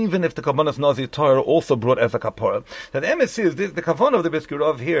true even if the Kabbanas Nazir Torah are also brought as a kapora? That emes is the kavanah of the Brisker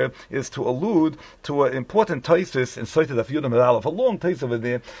Rav here is to allude to an important taisis in Soita Daf Yud Amud Aleph, a long tais over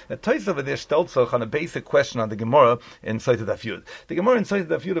there. A tais over there stelzach on a basic question on the Gemara in Soita Daf Yud. The Gemara in Soita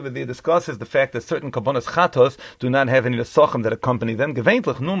Daf Yud over there discusses the fact that certain Kabbanas chatos do not have any nesachim that accompany them.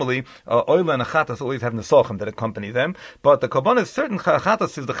 Geveintlich normally oila and chatos always have nesachim that accompany them, but the Kabbanas certain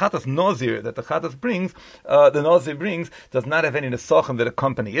chatas is the chatas Nazir that the chatas brings, the Nazir brings does not have any nesachim that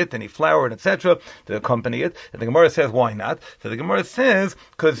accompany it, any flour and etc. that accompany it. And the Gemara says why not? So the Gemara says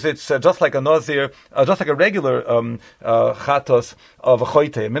because it's just like a Nazir, just like a regular chatos of a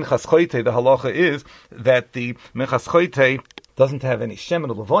choite, minchas choite. The halacha is that the minchas choite doesn't have any shem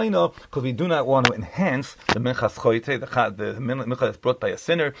and levoina because we do not want to enhance the minchas choite, the mincha that's brought by a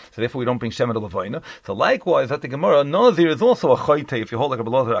sinner, so therefore we don't bring shem and levoina. So likewise, at the Gemara, Nazir is also a choite if you hold like a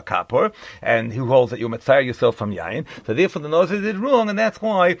belazar a kapor, and who holds that you mitzayir yourself from yayin. So therefore the Nazir did wrong, and that's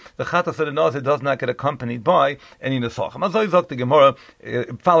why the chatas of the Nazir does not get accompanied by any nesachim. As I zok the Gemara,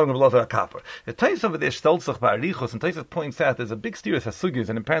 following a belazar a kapor. The Tais over there stelzach ba'arichos, and Tais points out there's a big steer hasugis,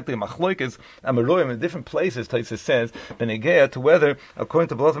 and apparently a machloikes amaroyim in different places. Tais says benegea to whether, according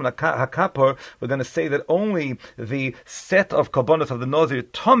to Blazim HaKapor, we're going to say that only the set of Kabbanas of the Nazir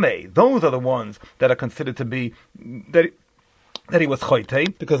Tomei, those are the ones that are considered to be that he was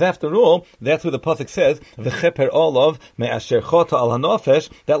choite, because after all, that's where the pasuk says v'cheper olav me'asher chota al hanofesh.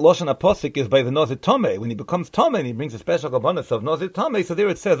 That lashon pasuk is by the Nazir Tomei. When he becomes Tomei, and he brings a special kabbanas of Nazir Tomei, so there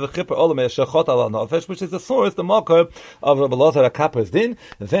it says v'cheper olav me'asher chota al hanofesh, which is the source, the marker of Rabbi Lazar HaKapor's din.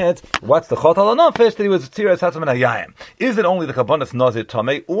 That what's the chota al hanofesh, that he was tziras hatzam and hayayim. Is it only the kabbanas Nazir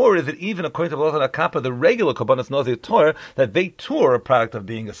Tomei, or is it even according to Rabbi Lazar HaKapor the regular kabbanas Nazir Torah that they too are a product of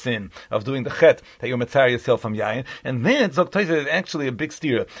being a sin, of doing the chet that you're mitzayir yourself from yayin? And then Zok is actually a big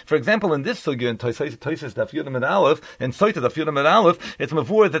steer. For example, in this sugya in Toises Daf Yud Amud Aleph, and Soita Daf Yud Amud Aleph, it's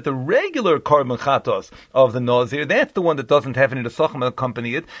mavur that the regular carbon chatos of the Nazir, that's the one that doesn't have any nesachim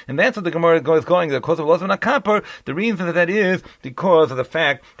accompany it, and that's what the Gemara is going. Because of Lazar HaKapor, the reason that is because of the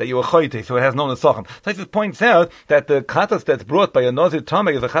fact that you are choite, so it has no nesachim. Toises points out that the chatos that's brought by a Nazir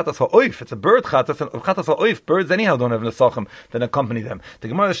Tameh is a chatos ha'oif. It's a bird chatos, and chatos ha'oif, birds anyhow don't have nesachim that accompany them. The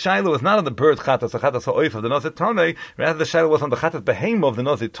Gemara's shaila was not on the bird chatos, the chatos ha'oif of the Nazir Tameh, rather the shaila was on the chatos behem of the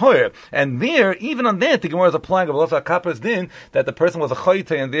Nazir Torah. And there, even on that, the Gemara is applying of Lazar HaKapor's din that the person was a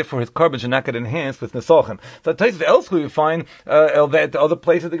choite and therefore his carbon should not get enhanced with nesachim. So elsewhere we find that other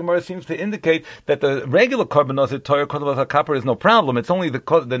places the Gemara seems to indicate that the regular carbon Nazir Torah called Lazar HaKapor is no problem. It's only the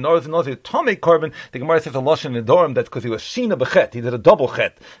Nazir Tomei carbon. The Gemara says a lashon nedorim that's because he was shina bechet. He did a double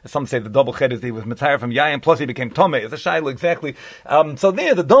chet. Some say the double chet is he was mitzayir from yayin plus he became tomei. It's a shaila exactly. So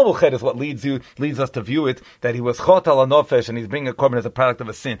there, the double chet is what leads us to view it that he was chot al hanofesh and he's bringing a carbon as a product of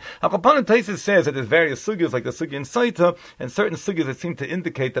a sin. Akapanan Taisis says that there's various sugyas like the sugya in Saita and certain sugyas that seem to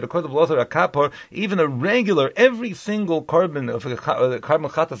indicate that according to Lazar HaKapor, even a regular, every single carbon of the carbon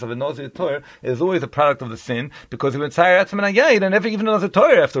chatas of a Nazir Torah is always a product of the sin because he was mitzayir atzman hayayin, and even a Nazir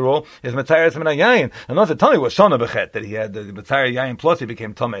Torah after all is mitzayir atzman hayayin. A Nazir Tomei was shana bechet that he had the mitzayir yayin plus he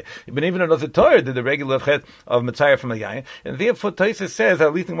became tomei. But even a Nazir Torah did the regular chet of mitzayir from a yayin, and therefore Taisis says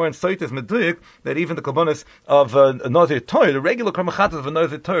at least more in Saita is meduyik that even the kabbanas of a Nazir Torah Torah, the regular Korban Chatas of a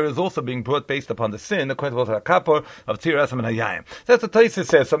Nazir Torah is also being brought based upon the sin, according to the Kapor of Tzir Asam and Hayayim. So that's what Taisus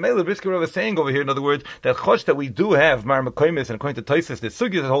says. So Mele Brisker Rav is saying over here, in other words, that Chosh that we do have Mar Mekoimis, and according to Taisus, the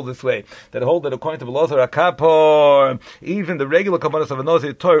Sugyas that hold this way, that hold that according to Belazar HaKapor, even the regular Korbanos of a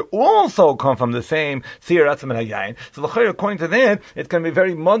Nazir Torah also come from the same Tzir Asam and Hayayim. So according to that, it can be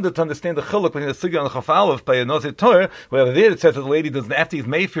very mundane to understand the chiluk between the Sugya and the Chaf Aleph by a Nazir Torah, where there it says that the lady doesn't, after he's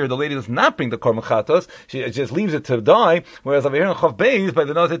Mayfair, the lady does not bring the Korban Chatos, she just leaves it to die, whereas over here in Chaf Beis, by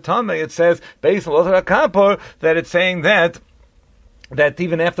the Nazir Tameh, it says, based on Belazar HaKapor, that it's saying that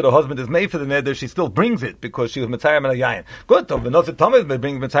even after the husband is made for the neder, she still brings it because she was Mitzayir Malayayin. Good, the Nazir Tameh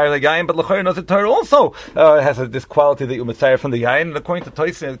brings Mitzayir Malayayin, but L'chayr Nazir Torah also has this quality that you Mitzayir from the Yayin, and according to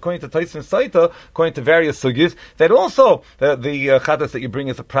Tyson Saita, according to various sugis, that also the chatas that you bring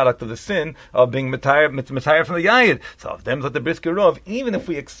is a product of the sin of being Mitzayir from the Yayin. So of them that the Brisker Rov, even if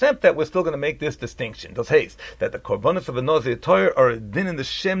we accept that, we're still going to make this distinction. Das heißt that the korbanos of a Nazir Torah are a din in the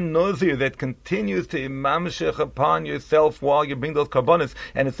Shem Nazir that continues to imamshech upon yourself while you bring those korbanos,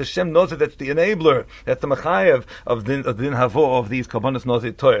 and it's the Shem Nazir that's the enabler, that's the Machayev of din Havo of these korbanos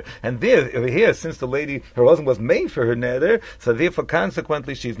Nazir Torah. And there, over here, since the lady, her husband was made for her neder, so therefore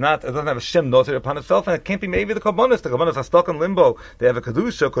consequently it doesn't have a Shem Nazir upon herself, and it can't be maybe the korbanos are stuck in limbo. They have a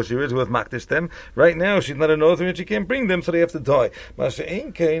Kedusha because she originally was makdish them. Right now she's not a Nazir and she can't bring them, so they have to die. Masha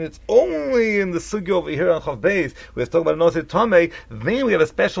Ein Kain, it's only in the sugya over here on Chav Beis, we're talking about a Nazir Tameh, then we have a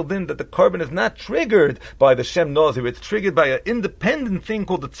special din that the korban is not triggered by the Shem Nazir, it's triggered by an independent thing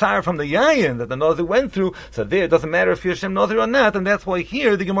called the Tsar from the Yayin that the Nazir went through, so there it doesn't matter if you're Shem Nazir or not, and that's why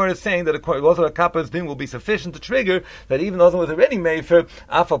here the Gemara is saying that a Kapa's din will be sufficient to trigger that even though the husband was already made for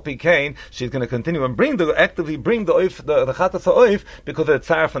Afal Pikain, she's going to continue and actively bring the Chatas HaOif because of the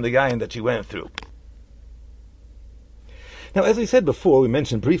Tsar from the Yayin that she went through. Now, as we said before, we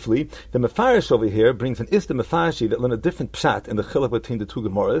mentioned briefly, the Mefarish over here brings an Ista Mefarishi that learn a different pshat in the chiluk between the two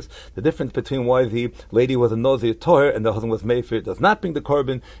Gemaras. The difference between why the lady was a Nazir Torah and the husband was Meifir does not bring the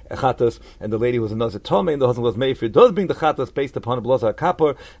korban Chatos, and the lady was a Nazir Tomei and the husband was Meifir does bring the Chatos based upon a Belazar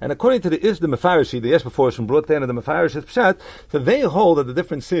HaKapor. And according to the Ista Mefarishi, the Yesh Beforshim brought down in the Mefarish's pshat, so they hold that the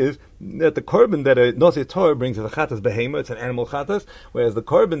difference is that the korban that a Nazir Torah brings is a Chatos Behema, it's an animal Chatos, whereas the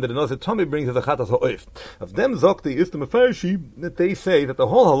korban that a Nazir Tomei brings is a Chatos Ha'oif. Of them, Zok, the Ista Mefarishi, that they say that the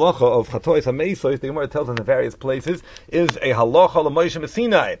whole halacha of Chatois HaMeisos, the Gemara tells in the various places, is a halacha l'Moshe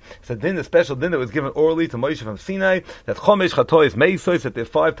Sinai. It's a din, a special din that was given orally to Moshe from Sinai, that Chomesh Chatois Meisos, that there are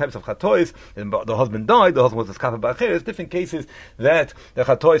 5 types of Chatois, and the husband died, the husband was a Skafa Ba'acheres, different cases that the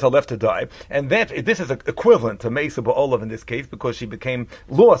Chatois are left to die. And that, this is equivalent to Mesa Ba'olav in this case, because she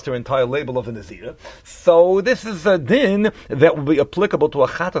lost her entire label of the Nazir. So this is a din that will be applicable to a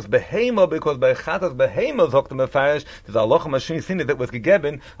Chatas Behema, because by Chatas Behema, Zok the Mefarish, there's a halacha that was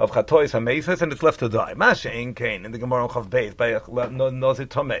gegeben of Chatois HaMeisos, and it's left to die. Masha Ein Kain in the Gemara on Chav Beis by Nazir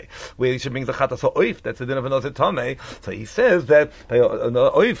Tomei, where he should bring the Chatas HaOif, that's the din of a Nazir Tomei. So he says that by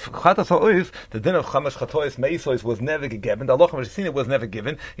Oif, Chatas HaOif, the din of Chamash Chatois Meisos was never gegeben. The halacha Sinai was never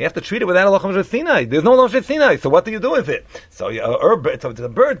given. You have to treat it without halacha Sinai. There's no halacha Sinai. So what do you do with it? So it's a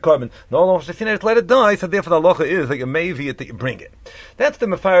bird korban. No halacha Sinai, just let it die. So therefore the halacha is that you may it that you bring it. That's the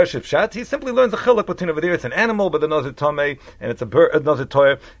Mefarish Pshat. He simply learns a chiluk between over there. It's an animal, but the Nazir Tomei, and it's a bird, Nazir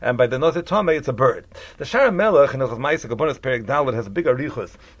Torah, and by the Nazir Tameh, it's a bird. The Shara Melech in the Chazmaisa Kabbalas Perek Dalet has a big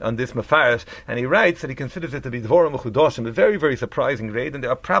arichus on this Mefarish, and he writes that he considers it to be Dvorim Mechudoshim, a very, very surprising grade, and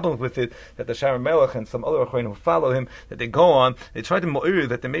there are problems with it that the Shara Melech and some other Acharonim who follow him, that they go on, they try to mo'ir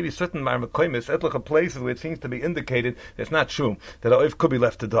that there may be certain Marmakoimis, etlicha places where it seems to be indicated that it's not true, that a oif could be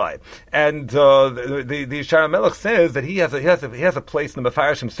left to die. And the Shara Melech says that he has a place in the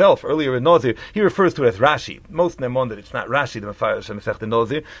Mefarish himself, earlier in Nazir, he refers to it as Rashi. Most Nemon that it's not Rashi, the Mefarish Masechta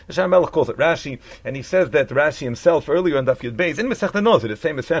Nazir. The Shara Melech calls it Rashi, and he says that Rashi himself earlier in Daf Yud Beis in Masechta Nazir, the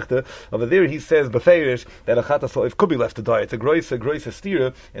same Masechta over there, he says Beferish that a Chatas HaOif could be left to die. It's a groisa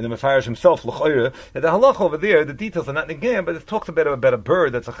stira in the Mefarish himself, L'choire. That the halacha over there, the details are not again, but it talks about a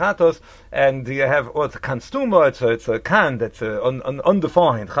bird that's a Chatos, and you have it's a kanstuma, it's a kan that's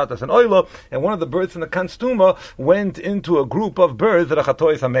undefined Chatos and Oila, and one of the birds in the kanstuma went into a group of birds that are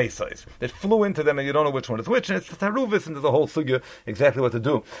Chatois HaMeisos that flew into them, and you don't know which one is which, and it's taruvis, and there's a whole sugya exactly what to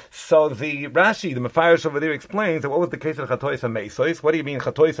do. So the Rashi, the Mefarish over there, explains that what was the case of Chatois HaMeisos. What do you mean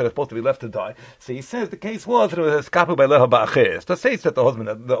Chatois that are supposed to be left to die? So he says the case was that it was escaped by Leha Ba'acheres. To say that the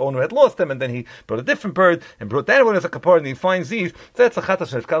husband, the owner had lost them, and then he brought a different bird and brought that one as a kapar, and he finds these. So that's a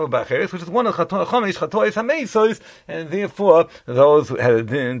Chatas escaped Ba'acheres, which is one of Chatois HaMeisos, and therefore those had a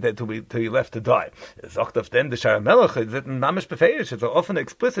din that to be left to die. Zocht them the Shara Melech is that mamish befeish. It's often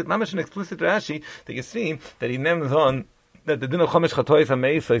mamish an explicit Rashi that you see that he names on that the din of Chomesh Chatois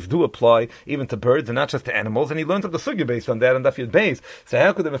HaMeisais do apply even to birds and not just to animals, and he learns of the sugya based on that, and Daf Yud Beis. So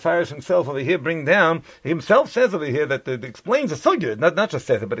how could the Mefarish himself over here bring down, he himself says over here that explains the sugya, not just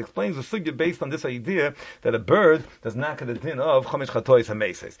says it, but explains the sugya based on this idea that a bird does not get the din of Chomesh Chatois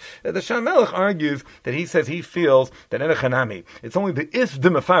HaMeisais. The Shar Melech argues that he says he feels that in a Chanami, it's only the Is de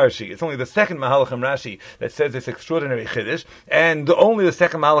Mefarishi, it's only the second Mahalach and Rashi that says this extraordinary Chiddush, and only the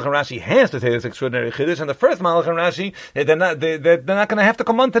second Mahalach and Rashi has to say this extraordinary Chiddush, and the first Mahalach and Rashi, they're not going to have to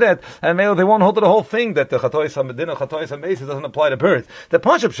come on to that, and they won't hold to the whole thing that the Chatois HaMeisais doesn't apply to birds. The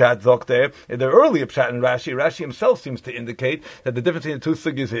Pashup Pshat Zok there, the earlier Pshat in Rashi himself seems to indicate that the difference between the two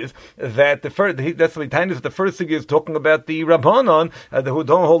sugyas is that that's the time that the first sugya is talking about the Rabbanon who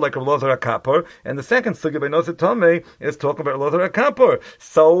don't hold like Rav Elazar HaKapor, and the second sugya by Nazir Tomei is talking about Rav Elazar HaKapor.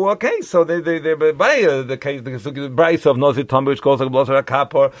 So they by the case the Bryce of Nazir Tomei, which goes like Rav Elazar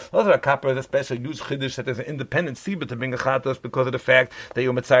HaKapor. Elazar HaKapor is a special huge chiddush that there's an independent sibah to bring a chatos because of the fact that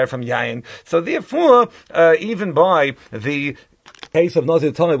you're mitzayir from yayin. So therefore, even by the case of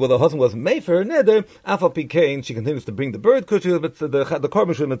Nazir Tomei, where the husband was made for her neder, Afal Pikein, she continues to bring the bird kosher, but the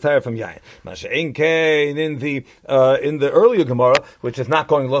korban should be mitzayir from yayin. Masha'in Kain in the earlier Gemara, which is not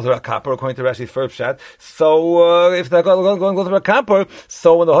going Elazar HaKapor according to Rashi's first shot. So if they're going Elazar HaKapor,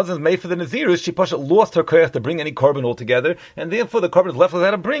 so when the husband's made for the Nazirus, she lost her koyach to bring any korban altogether, and therefore the korban is left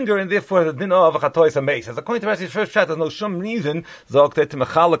without a bringer, and therefore the din of Chatois HaMeisais. According to Rashi's first shot, there's no shum reason Zok to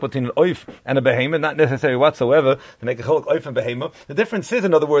mechalak between an oif and a behemoth, not necessary whatsoever to make a chalak oif and behemoth. The difference is,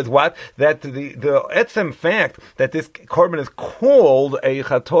 in other words, what? That the etzem fact that this korban is called a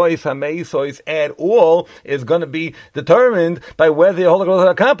Chatois HaMeisais at all is going to be determined by whether you hold like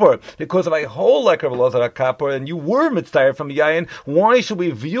Elazar HaKapor. Because if I hold like Elazar HaKapor and you were mitzayir from yayin, why should we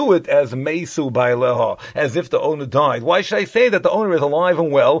view it as meisu by leha, as if the owner died? Why should I say that the owner is alive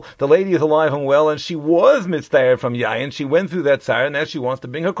and well, the lady is alive and well, and she was mitzayir from yayin, she went through that tzara, and now she wants to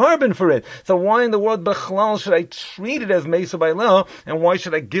bring her korban for it? So why in the world bechlal should I treat it as meisu by leha? And why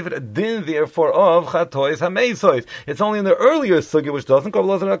should I give it a din, therefore, of Chatois HaMeisais? It's only in the earlier sugya, which doesn't go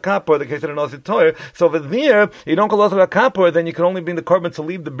Elazar HaKapor, the case of the Nazir Torah. So over there, you don't go Elazar HaKapor, then you can only bring the korban to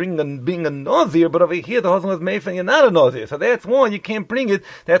leave the being a Nazir, but over here, the husband was made and you're not a Nazir. So that's why you can't bring it.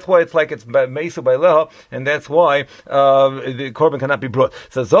 That's why it's like it's Meisu by Leha, and that's why the korban cannot be brought.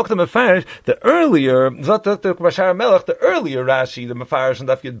 So Zok the Mefarish, the earlier Rashi, the Mefarish and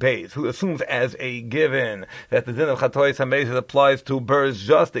Daf Yud Beis, who assumes as a given that the din of Chatois HaMeisais applies to birds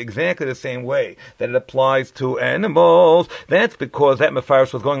just exactly the same way that it applies to animals. That's because that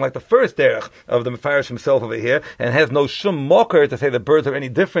Mefarish was going like the first derech of the Mefarish himself over here, and has no shum mocker to say that birds are any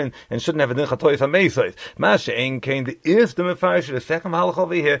different and shouldn't have a din Chatois HaMeisais. Masha'en Kain, the is the Mefarish, the second halach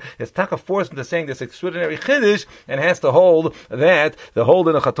over here, is taka forced into saying this extraordinary chiddush, and has to hold that the whole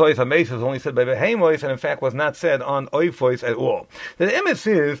din of Chatois HaMeisais was only said by behemoths, and in fact was not said on oifois at all. The emes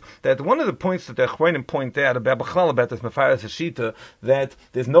is that one of the points that the Acharonim point out about this Mefarish Shita, that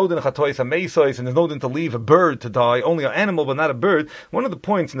there's no din Chatois HaMeisais and there's no din to leave a bird to die, only an animal but not a bird. One of the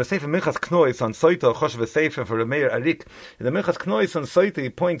points in the Sefer Minchas Knois on Soita, Choshev Sefer for Meir Arik, in the Minchas Knois on Soita, he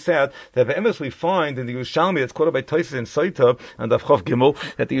points out that the emes we find in the Yerushalmi that's quoted by Tosfos in Soita and Avchof Gimel,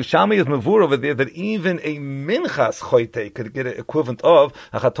 that the Yerushalmi is mavur over there that even a Minchas Choite could get an equivalent of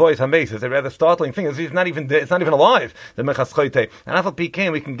a Chatois HaMeisais. It's a rather startling thing. It's not even alive, the Minchas Choite. And Afal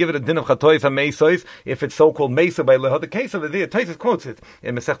Pikein, we can give it a din of Chatois HaMeisais if it's so-called Mesa by Leha. The case over there, Tosfos quotes it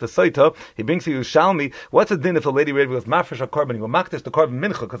in Masechta Soita. He brings to Yerushalmi, what's the din if a lady ready was mafresh a korban? He will makdish the korban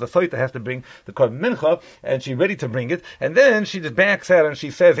mincha, because the Soita has to bring the korban mincha, and she's ready to bring it, and then she just backs out and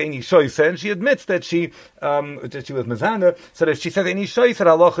she says Eini Shoyse, and she admits that she was mezana. So that she says Eini Shoyse,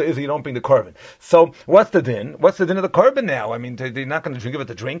 halacha is you don't bring the korban. So what's the din? What's the din of the korban now? I mean, they're not going to give it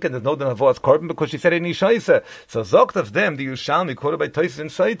to drink, and there's no din of what's korban because she said Eini Shoyse. So zokt of them, the Yerushalmi quoted by Tosfos in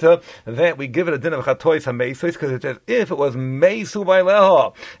Soita, that we give it a din of Chatois HaMeisais because it's as if it was Meisu by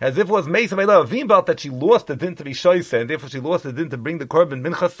Leha, as if it was Meisu by Leha. Vimbal that she lost the din to be Shoyse, and therefore she lost the din to bring the korban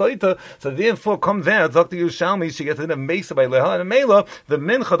mincha Soita. So therefore comes out zokt the Yerushalmi, she gets the din of Meisu by Leha, and Mela the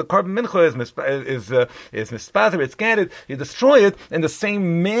mincha, the korban mincha is mispazer, it's scattered. You destroy it in the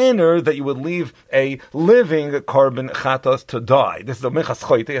same manner that you would leave a living korban chatos to die. This is a minchas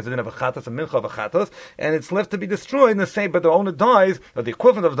choite, it has the din of a chatos, a mincha of a chatos, and it's left to be destroyed in the same, but the owner dies, or the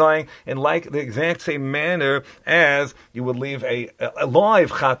equivalent of dying, in like the exact same manner as you you would leave a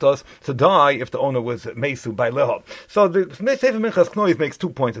live chatos to die if the owner was mesu by leho. So the Sefer Minchas Knois makes 2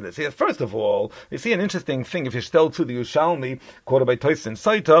 points in this. First of all, you see an interesting thing if you still to the Yerushalmi, quoted by Tosis and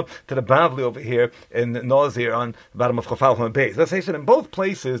Saita, to the Bavli over here in Nazir on the bottom of Chafal and Beis. Let's say that in both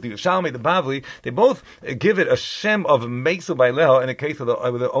places, the Yerushalmi, the Bavli, they both give it a shem of mesu by leho in a case of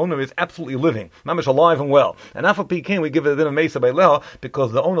the owner is absolutely living, mamish alive and well. And Afal Pikin, we give it a din of mesu by leho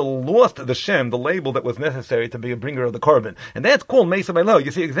because the owner lost the shem, the label that was necessary to be a bringer of the carbon. And that's called mesu by leho.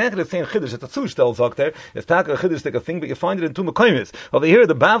 You see exactly the same chiddush that the Zushtel Zok there. It's taka a chiddush like a thing, but you find it in two Mekaymis. Over here,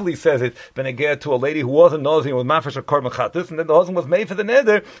 the Bavli says it, when it get to a lady who wasn't Nazir with mafresh or carbon chatus, and then the husband was made for the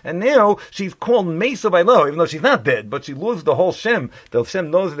neder, and now she's called mesu by leho, even though she's not dead, but she loses the whole shem. The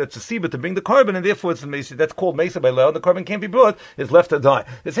shem knows that it's a siba to bring the carbon, and therefore it's that's called mesu by leho. The carbon can't be brought; it's left to die.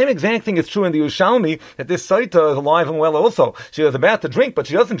 The same exact thing is true in the Yerushalmi, that this Saita is alive and well also. She was about to drink, but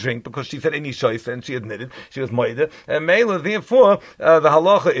she doesn't drink because she said any shoyse, and she admitted she was moide. And Mela, therefore, the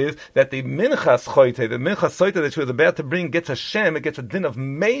halacha is that the minchas choite, the minchas Saita that she was about to bring, gets a shem, it gets a din of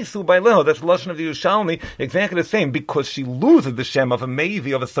mesu by leho. That's the lashon of the Yerushalmi, exactly the same, because she loses the shem of a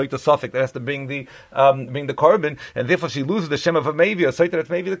mevi of a Saita suffix that has to bring the carbon, and therefore she loses the shem of a mevi, a Saita that's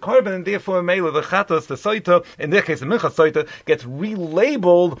maybe the carbon, and therefore Mela, the chatos, the Saita, in their case the minchas Saita, gets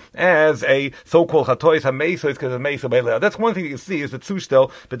relabeled as a so-called chatois ha-mesos because of meso by leho. That's one thing you see is the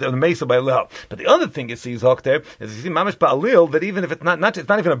zushtel, but the meso by leho. But the other thing you see, Zokter, is you see mamish ba'alil, that even if it's not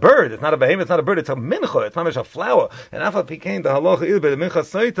even a bird, it's not a behemoth, it's not a bird, it's a mincha, it's mamish a flower. And after Pikain, the halacha is by the mincha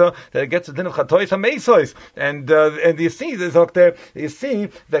Saita, that it gets a din of chatois ha-mesos. And you see, Zokter, you see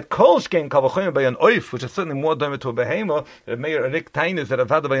that kol shkein kavachoyim by an oif, which is certainly more dome to a behemoth, that Meir Arik Tainis, that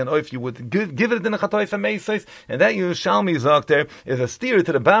avada by an oif, you would give it a din of chatois ha-mesos, and that Yerushalmi, Zokter, is a steer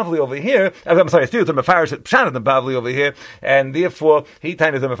to the Bavli over here. I'm sorry, a steer to the Mefarish, Pshat of the Bavli over here, and therefore, he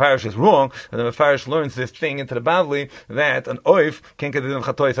Tainis, the Mefarish is wrong, and the Mefarish learns this thing into the Bavli, that an oif can get a din of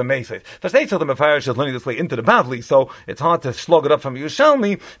chatois ha-mesos. For state, so the Mefarish is learning this way into the Bavli, so it's hard to slug it up from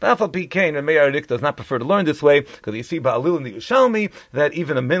Yerushalmi, but Afal Pikain, and Meir Arik does not prefer to learn this way, because you see Ba'alil in the Yerushalmi, that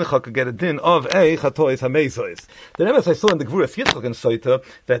even a mincha could get a din of a chatois ha-mesos. The nemes I saw in the Gvuras Yitzchak in Soita,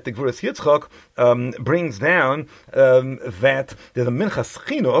 that the Gvuras Yitzchak brings down that there's a minchas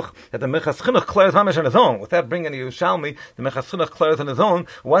chinuch, that the minchas chinuch declares hamish on his own. Without bringing the Yerushalmi, the minchas chinuch declares on his own.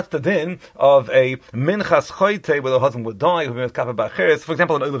 What's the din of a minchas choite where the husband would die, who was kappa b'acheres? For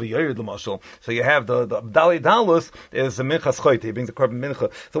example, an Levi Yored l'mashal. So you have the Dali Dalus is a minchas choite. He brings the carbon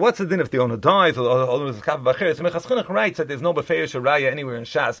mincha. So what's the din if the owner dies or the owner is kappa b'acheres? The minchas chinuch writes that there's no befeish or raya anywhere in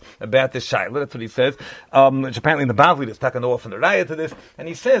Shas about this shaila. That's what he says. Which apparently in the Bavli there's taken off from the raya to this, and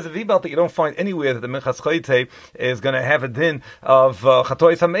he says if that you don't find anywhere that the minchas choite is going to have a din of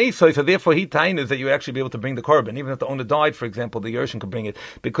chatois ha-mesos, so therefore he tainas that you actually be able to bring the carbon, even if the owner died, for example, the Yerushim could bring it,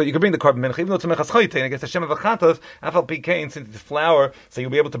 because you could bring the carbon mincha, even though it's a minchas choite, and I guess the shem of a chatos, afal pikein, since it's flour, so you'll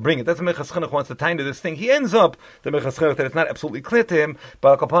be able to bring it. That's the minchas chinuch wants to taina this thing. He ends up the minchas chinuch that it's not absolutely clear to him,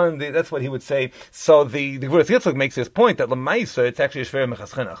 but upon that's what he would say. So the Gvuras Yitzchak makes this point that lemaisa it's actually a shver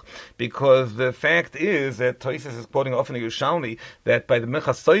minchas chinuch, because the fact is that Tosis is quoting often the Yerushalmi that by the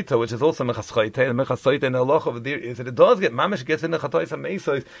minchas Saita, which is also minchas choite, the minchas Saita and the halacha over there is that it does get mamish gets in the chatois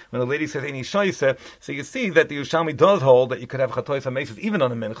ha-mesos when the lady says any shoyse. So you see that the Yerushalmi does hold that you could have chatois ha-mesos even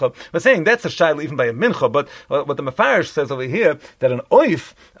on a mincha. We're saying that's a shayla even by a mincha, but what the Mefarish says over here that an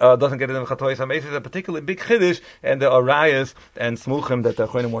oif doesn't get in the chatois ha-mesos is a particularly big chiddush, and there are rayas and smuchim that the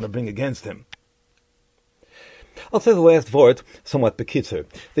Acharonim want to bring against him. I'll say the last word somewhat bekitzer.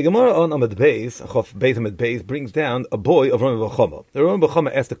 The Gemara on Amud Beis, Chof Beis Amud Beis, brings down a boy of Rabbi Chama. The Rabbi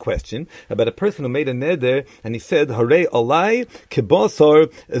Chama asked a question about a person who made a neder, and he said, "Harei alai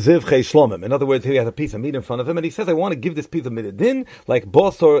kibasar zivchei shlomim." In other words, he has a piece of meat in front of him, and he says, "I want to give this piece of meat din like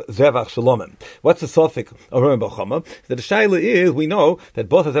basar zevach shlomim." What's the suffix of Rabbi Chama? The shaila is we know that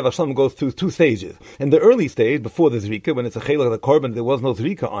basar zevach shlomim goes through two stages. In the early stage, before the zrika, when it's a chelik of the carbon, there was no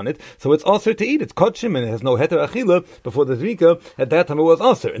zrika on it, so it's also to eat. It's kotchim and it has no heter achila. Before the zrika, at that time it was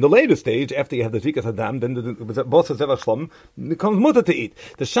aser. In the later stage, after you have the zrika sadam, then the basar zevach shlomim becomes mutter to eat.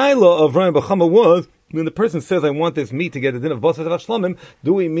 The shaila of Rabbi Chama was, when the person says, "I want this meat to get a din of basar zevach shlomim,"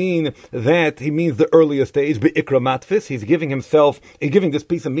 do we mean that he means the earlier stage, be'ikra matfis? He's giving this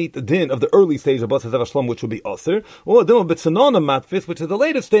piece of meat the din of the early stage of basar zevach shlomim, which would be aser, or a din of betsanona matfis, which is the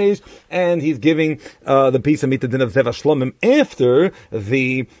later stage, and he's giving the piece of meat the din of zevach shlomim after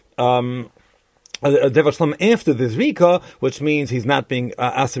the Zevach Shlomim after the Zrika, which means he's not being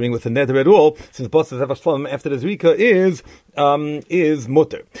asering with the neder at all, since Basar Zevach Shlomim after the Zrika is is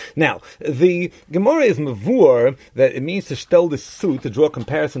mutter. Now, the Gemara is mavur, that it means to stel the suit, to draw a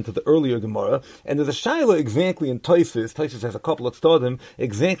comparison to the earlier Gemara, and there's a shaila exactly in Tosfos. Tosfos has a couple of stadim,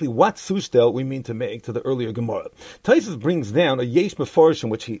 exactly what sushtel we mean to make to the earlier Gemara. Tosfos brings down a yesh meforshim,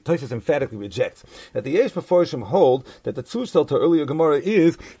 which Tosfos emphatically rejects. That the yesh meforshim hold that the sushtel to earlier Gemara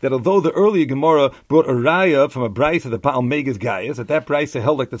is that although the earlier Gemara brought a raya from a brisa that Baal Megas Gaius, that brisa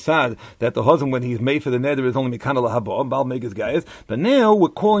held like the sad, that the husband when he's made for the neder is only mikana lahaba, Baal Megas Gaius, but now we're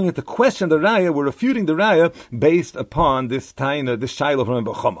calling it to question the raya, we're refuting the raya based upon this taina, this shaila from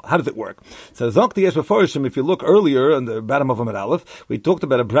Bechama. How does it work? So Zok the Yesh Meforshim, if you look earlier on the bottom of Amud Aleph, we talked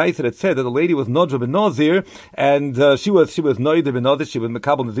about a brisa that said that the lady was Nodra ben Nazir, and she was Noida ben Nazir, she was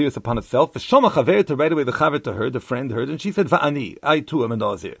Mekabel Nazirus upon herself. V'shama chaver, to right away the chaver to her, the friend heard, and she said, Va'ani, I too am a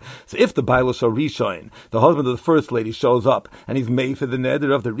Nazir. So if the Baila shall Rishon, the husband of the first lady shows up, and he's made for the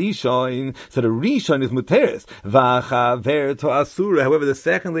neder of the Rishon, so the Rishon is Muteris. Va'chaver to Asura. However, the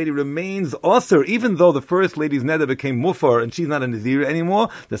second lady remains Osir, even though the first lady's neder became Mufar, and she's not a Nazir anymore,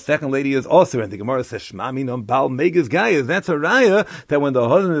 the second lady is Osir, and the Gemara says, Shma minom Baal Megas Gaius. That's a raya that when the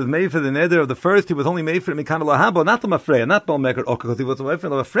husband is made for the neder of the first, he was only made for the Mikana Lahaba, not the Mafreya, not Baal Meker, because he was made for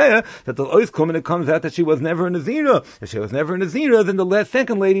the Mafreya, that the always come and it comes out that she was never a Nazira. If she was never a Nazira, then the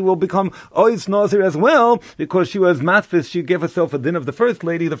second lady will become Ois Nazir as well, because she was matfis, she gave herself a din of the first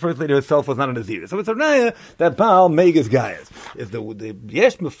lady herself was not a Nazir. So it's a raya that Baal Megas Gaius. Is the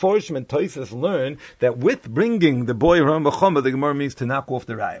Yesh Meforshim and Tosfos learn that with bringing the boy around Bechama, the Gemara means to knock off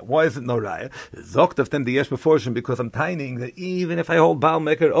the raya. Why is it no raya? Zokt of them the Yesh Meforshim, because I'm tining that even if I hold Baal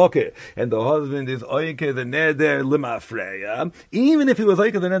Meker Oker, and the husband is Oike the Neder Limafreya, even if he was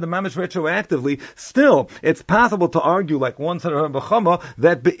Oike the Neder Mamish retroactively, still, it's possible to argue, like one said around Bechama,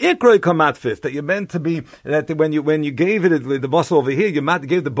 that Be'ikroi Kamatfis, that you're meant to be, that when you gave it, the boss over here, you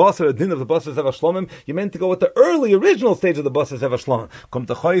gave the boss a din of the boss of Shlomim, you meant to go with the early, original stage of the boss of Shlomim. Come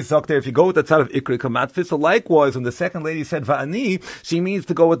to Choy Zok, if you go with the tzad of Ikroi Kamatfis, so likewise, when the second lady said Va'ani, she means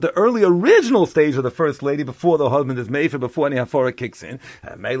to go with the early, original stage of the first lady before the husband is made for, before any hafara kicks in.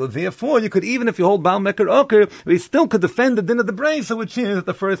 Therefore, you could, even if you hold Baal Meker Oker, we still could defend the din of the brisa, which is that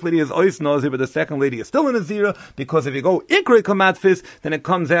the first lady is Ois Nazir, but the second lady is still in a Nazira, because if you go Ikroi Kamatfis, then it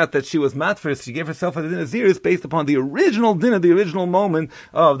comes out that she was matfis, she gave herself a din of Naziris based upon the original din of the original moment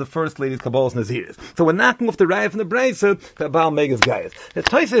of the first lady's Kabbalah's Naziris. So we're knocking off the raya from the brisa that Baal Megas Gaius. The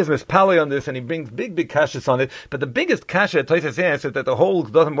Tosfos is mispalei on this, and he brings big kashas on it, but the biggest kasha Tosfos asks is that the whole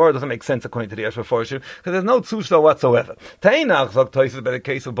doesn't make sense according to the Yesh Meforshim, because there's no tzushta whatsoever. Tainach Zok Tosfos, by the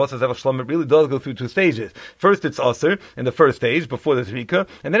case of Bosas Ever Shlom, it really does go through two stages. First it's Aser, in the first stage, before the Zrika,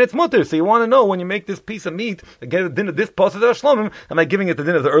 and then it's Mutter. So you want to know, when you make this piece of meat, again, the din of this Bosas Ever Shlomim, am I giving it the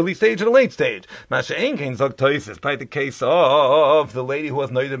din of the early stage or the late stage? Masha Einkein Zok Tosfos, by the case of the lady who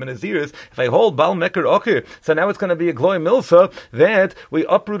was Noidim and Naziris, if I hold Baal Meker Oker, so now it's going to be a Gloy Milsa, that we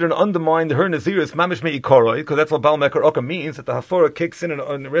uproot and undermine her Naziris, Mamish Me'ikoroi, because that's what Baal Meker Oker means, that the Hafora kicks in and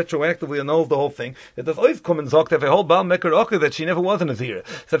retroactively annuls the whole thing. It does always come and Zok, that if I hold Baal Meker Oker, that she never was a Nazir.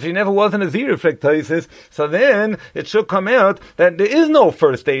 So if she never was a Nazir, so then it should come out that there is no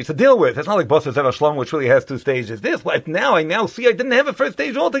first stage to deal with. It's not like Bosas Ever Shlom, which really has two stages. This, I now see I didn't have a first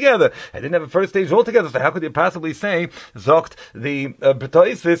stage altogether. So how could you possibly say, Zokt the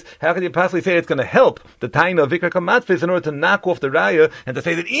Tosfos, how could you possibly say it's going to help the Taina of Ikroi Kamatfis in order to knock off the raya and to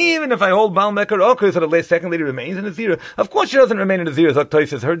say that even if I hold Baal Meker Oker, so the second lady remains in Nazir? Of course she doesn't remain in Nazir, Zokt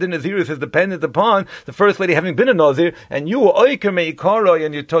Tosfos. Her din Nazir is dependent upon the first lady having been a Nazir, and you were Oiker Me'ikaroi,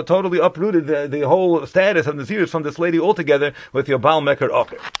 and you totally uprooted the whole status of Nazir from this lady altogether with your Baal Meker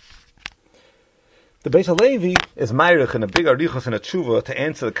Oker. The Beis Levi is Meirich in a big arichos and a tshuva to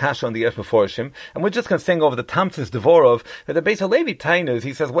answer the kasha on the Yesh Meforshim, and we're just going to sing over the Tamsis Devorov that the Beis Levi tainas.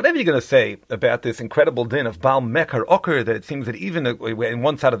 He says, whatever you're going to say about this incredible din of Baal Meker Oker, that it seems that even in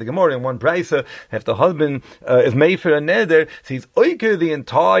one side of the Gemara, in one brisa, if the husband is made for a neder, so he's oiker the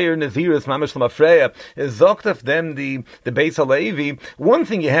entire Naziris Mamish L'Mafreya, is zokt of them the Beis Levi. One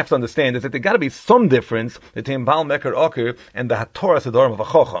thing you have to understand is that there got to be some difference between Baal Meker Oker and the Hatorah Sedorim of a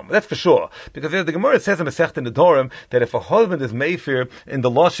Chocham. That's for sure, because the Gemara it says in Masechet Nedorim that if a husband is meifir in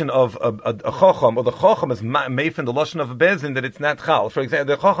the lashon of a chacham, or the chacham is meifir in the lashon of a bezin, that it's not chal. For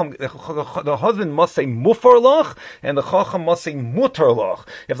example, the husband must say mufar lach, and the chacham must say mutar lach.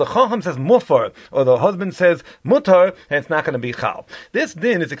 If the chacham says mufar, or the husband says mutar, then it's not going to be chal. This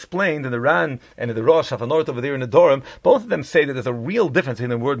din is explained in the Ran and in the Rosh Hafanort over there in Nedorim. Both of them say that there's a real difference between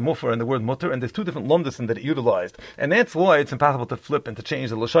the word mufar and the word mutar, and there's two different lumdasim that it utilized, and that's why it's impossible to flip and to change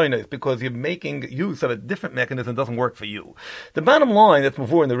the lashonos, because you're making you, so a different mechanism doesn't work for you. The bottom line that's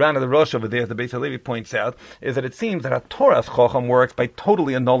before in the round of the Rosh over there, as the Beis Levi points out, is that it seems that a Torah's Chacham works by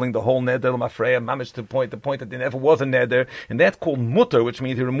totally annulling the whole neder l'mafreya, mamish to the point that there never was a neder, and that's called mutter, which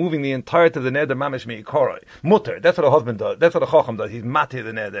means you're removing the entirety of the neder mamish me'ikoroi. Mutter, that's what a husband does. That's what a Chacham does. He's mati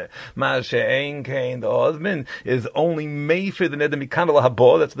the neder. Ma'ashe'en kain, the husband is only made for the neder mikandala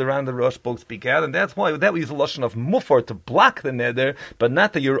habo. That's the round of the Rosh both speak out, and that's why that we use the lashon of mufar to block the neder, but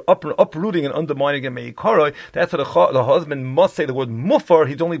not that you're uprooting and undermining it me'ikoroi. That's what the husband must say the word mufar.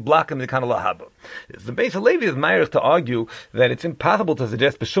 He's only blocking the mikandala habo. The Beis Levi is ma'arich to argue that it's impossible to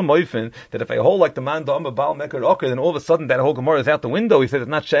suggest b'shum oifen that if I hold like the man da'am ba'al meker oker, then all of a sudden that whole Gemara is out the window. He says it's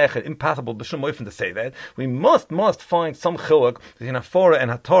not sheikh, impossible b'shum oifen to say that. We must find some chiluk between Hafara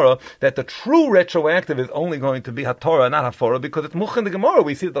and Hatorah, that the true retroactive is only going to be Hatorah, not Hafara, because it's much in the Gemara.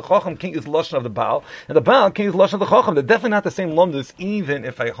 We see that the Chacham can't use lashon of the Baal, and the Baal can't use lashon of the Chacham. They're definitely not the same lumdus, even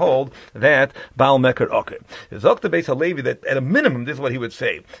if I hold that Baal meker oker. Zok the Beis Levi that at a minimum, this is what he would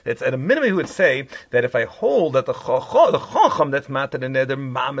say. It's at a minimum he would say that if I hold that the Chacham that's matter the neder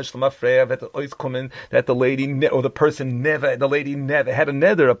mamish l'mafreya, that the oiskumen, that the lady or the lady never had a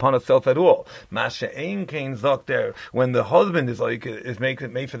neder upon herself at all. Masha'ein kain zok there, when the husband is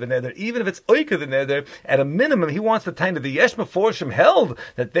made for the neder, even if it's oika the neder, at a minimum he wants the time that the yesh meforshim held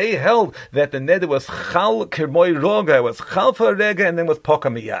that the neder was chal kirmoi roga, was chal for rega, and then was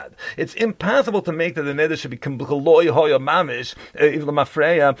poka miyad. It's impossible to make that the neder should be kaloi hoya mamish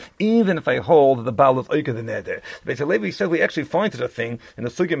l'mafreya, even if I hold that the baal is oika the neder. Beis Levi says we actually find such a thing in the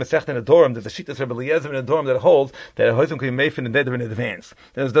sugya Masechta in the Dorim. There's a sheet of Rabbi Eliezer in the Dorim that holds that a husband can be made for the neder in advance.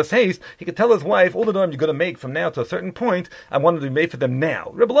 There's this haste, he could tell his wife, all the Dorim you're going to make from now to a certain point, I want to be made for them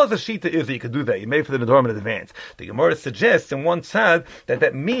now. Rabbi Elazar's shita is that you could do that. You made for the neder in advance. The Gemara suggests in one side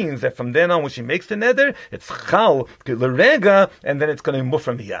that means that from then on, when she makes the neder, it's chal l'rega, and then it's going to be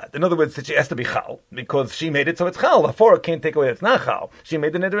mufra miyad. In other words, she has to be chal because she made it, so it's chal. The Hafara can't take away. It's not chal. She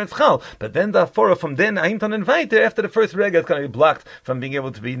made the neder, it's chal. But then the Hafara from then ain't invite after the first rega, it's going to be blocked from being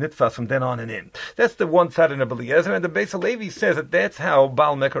able to be nitfas from then on and in. That's the one side in Rabbi Eliezer, and the Beis Levi says that that's how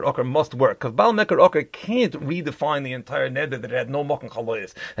Baal Meker Oker must work, because Baal Meker Oker can't redefine the entire neder that it had no mochen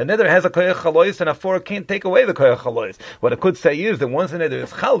chalois. A neder has a koyach chalois, and a Hafara can't take away the koyach chalois. What it could say is that once the neder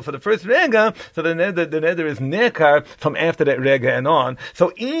is chal for the first rega, so the neder is nekar from after that rega and on.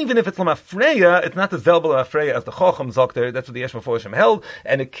 So even if it's l'mafreya, it's not the zelbel l'mafreya as the Chacham Zokter. That's what the Yesh Meforshim held,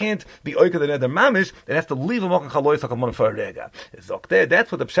 and it can't be oika the neder mamish. It has to leave a mochen chalois like a mon for a rega. Zokter.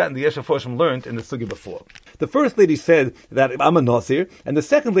 That's what the pshat and the Yesh Meforshim learned in the sugi before. The first lady said that I'm a Nazir, and the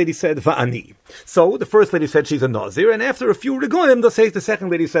second lady said va'ani. So the first lady said she's a Nazir, and after a few regoyim, the second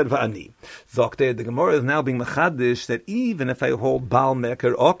lady said va'ani. Zokter, the Gemara is now being machadish that even if I hold Baal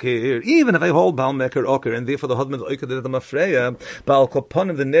Meker Oker, and therefore the husband's oker the mafreya, Baal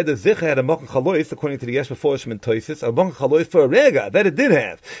Koponim the neder zicha had a mochen chalois according to the Yesh Meforshim and Toisis, a mochen chalois for a rega that it did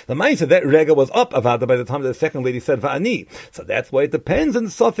have. The mindset that rega was up avada by the time that the second lady said va'ani. So that's why it depends on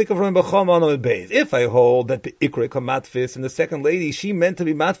the suffix of Ram B'cham on the base. If I hold that the ikra matfis and the second lady, she meant to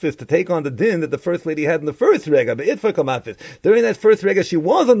be matfis to take on the din that the first lady had in the first rega, but itfa matfis. During that first rega, she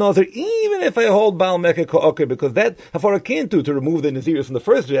was a nazir, even if I hold Baal Meker Oker, because that Hafara can't do to remove the nazirus from the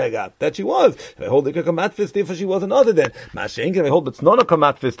first rega. That she was. If I hold the ikra matfis, therefore she was another then. Mashenk, if I hold it's not a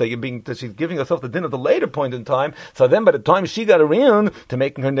matfis that she's giving herself the din at the later point in time. So then, by the time she got around to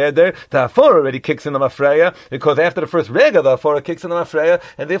making her neder, the Hafara already kicks in the mafreya, because after the first rega, the Hafara kicks in the mafreya,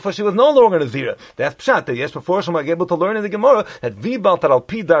 and therefore she was no longer a nazira. That's pshat. The Yesh Meforshim are able to learn in the Gemara that vibal taral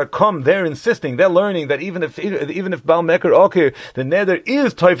pidar come. They're insisting, they're learning that even if Baal Meker Oker, the neder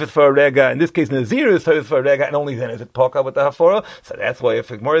is toifus for a rega. In this case, nazir is toifus for a rega, and only then is it poka with the Hafara. So that's why if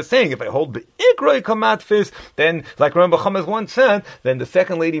the Gemara is saying if I hold the ikroi kamatfis, then like Ram B'cham has once said, then the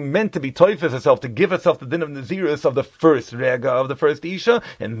second lady meant to be toifus herself, to give herself the din of nazirus of the first rega of the first isha,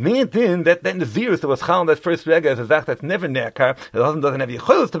 and then din that nazirus that was chal in that first rega is a zach that's never nekar. The husband doesn't have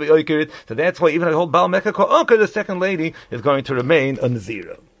yichulus to be oikerit, so that's why even if I hold Baal Meker Oker, the second lady is going to remain a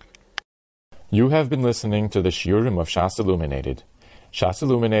nazira. You have been listening to the Shiurim of Shas Illuminated. Shas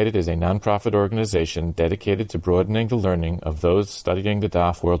Illuminated is a non-profit organization dedicated to broadening the learning of those studying the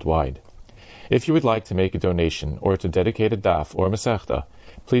daf worldwide. If you would like to make a donation or to dedicate a daf or masechta,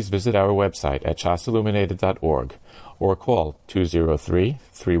 please visit our website at shasilluminated.org or call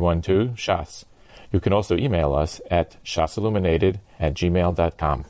 203-312-SHAS. You can also email us at shasilluminated@gmail.com.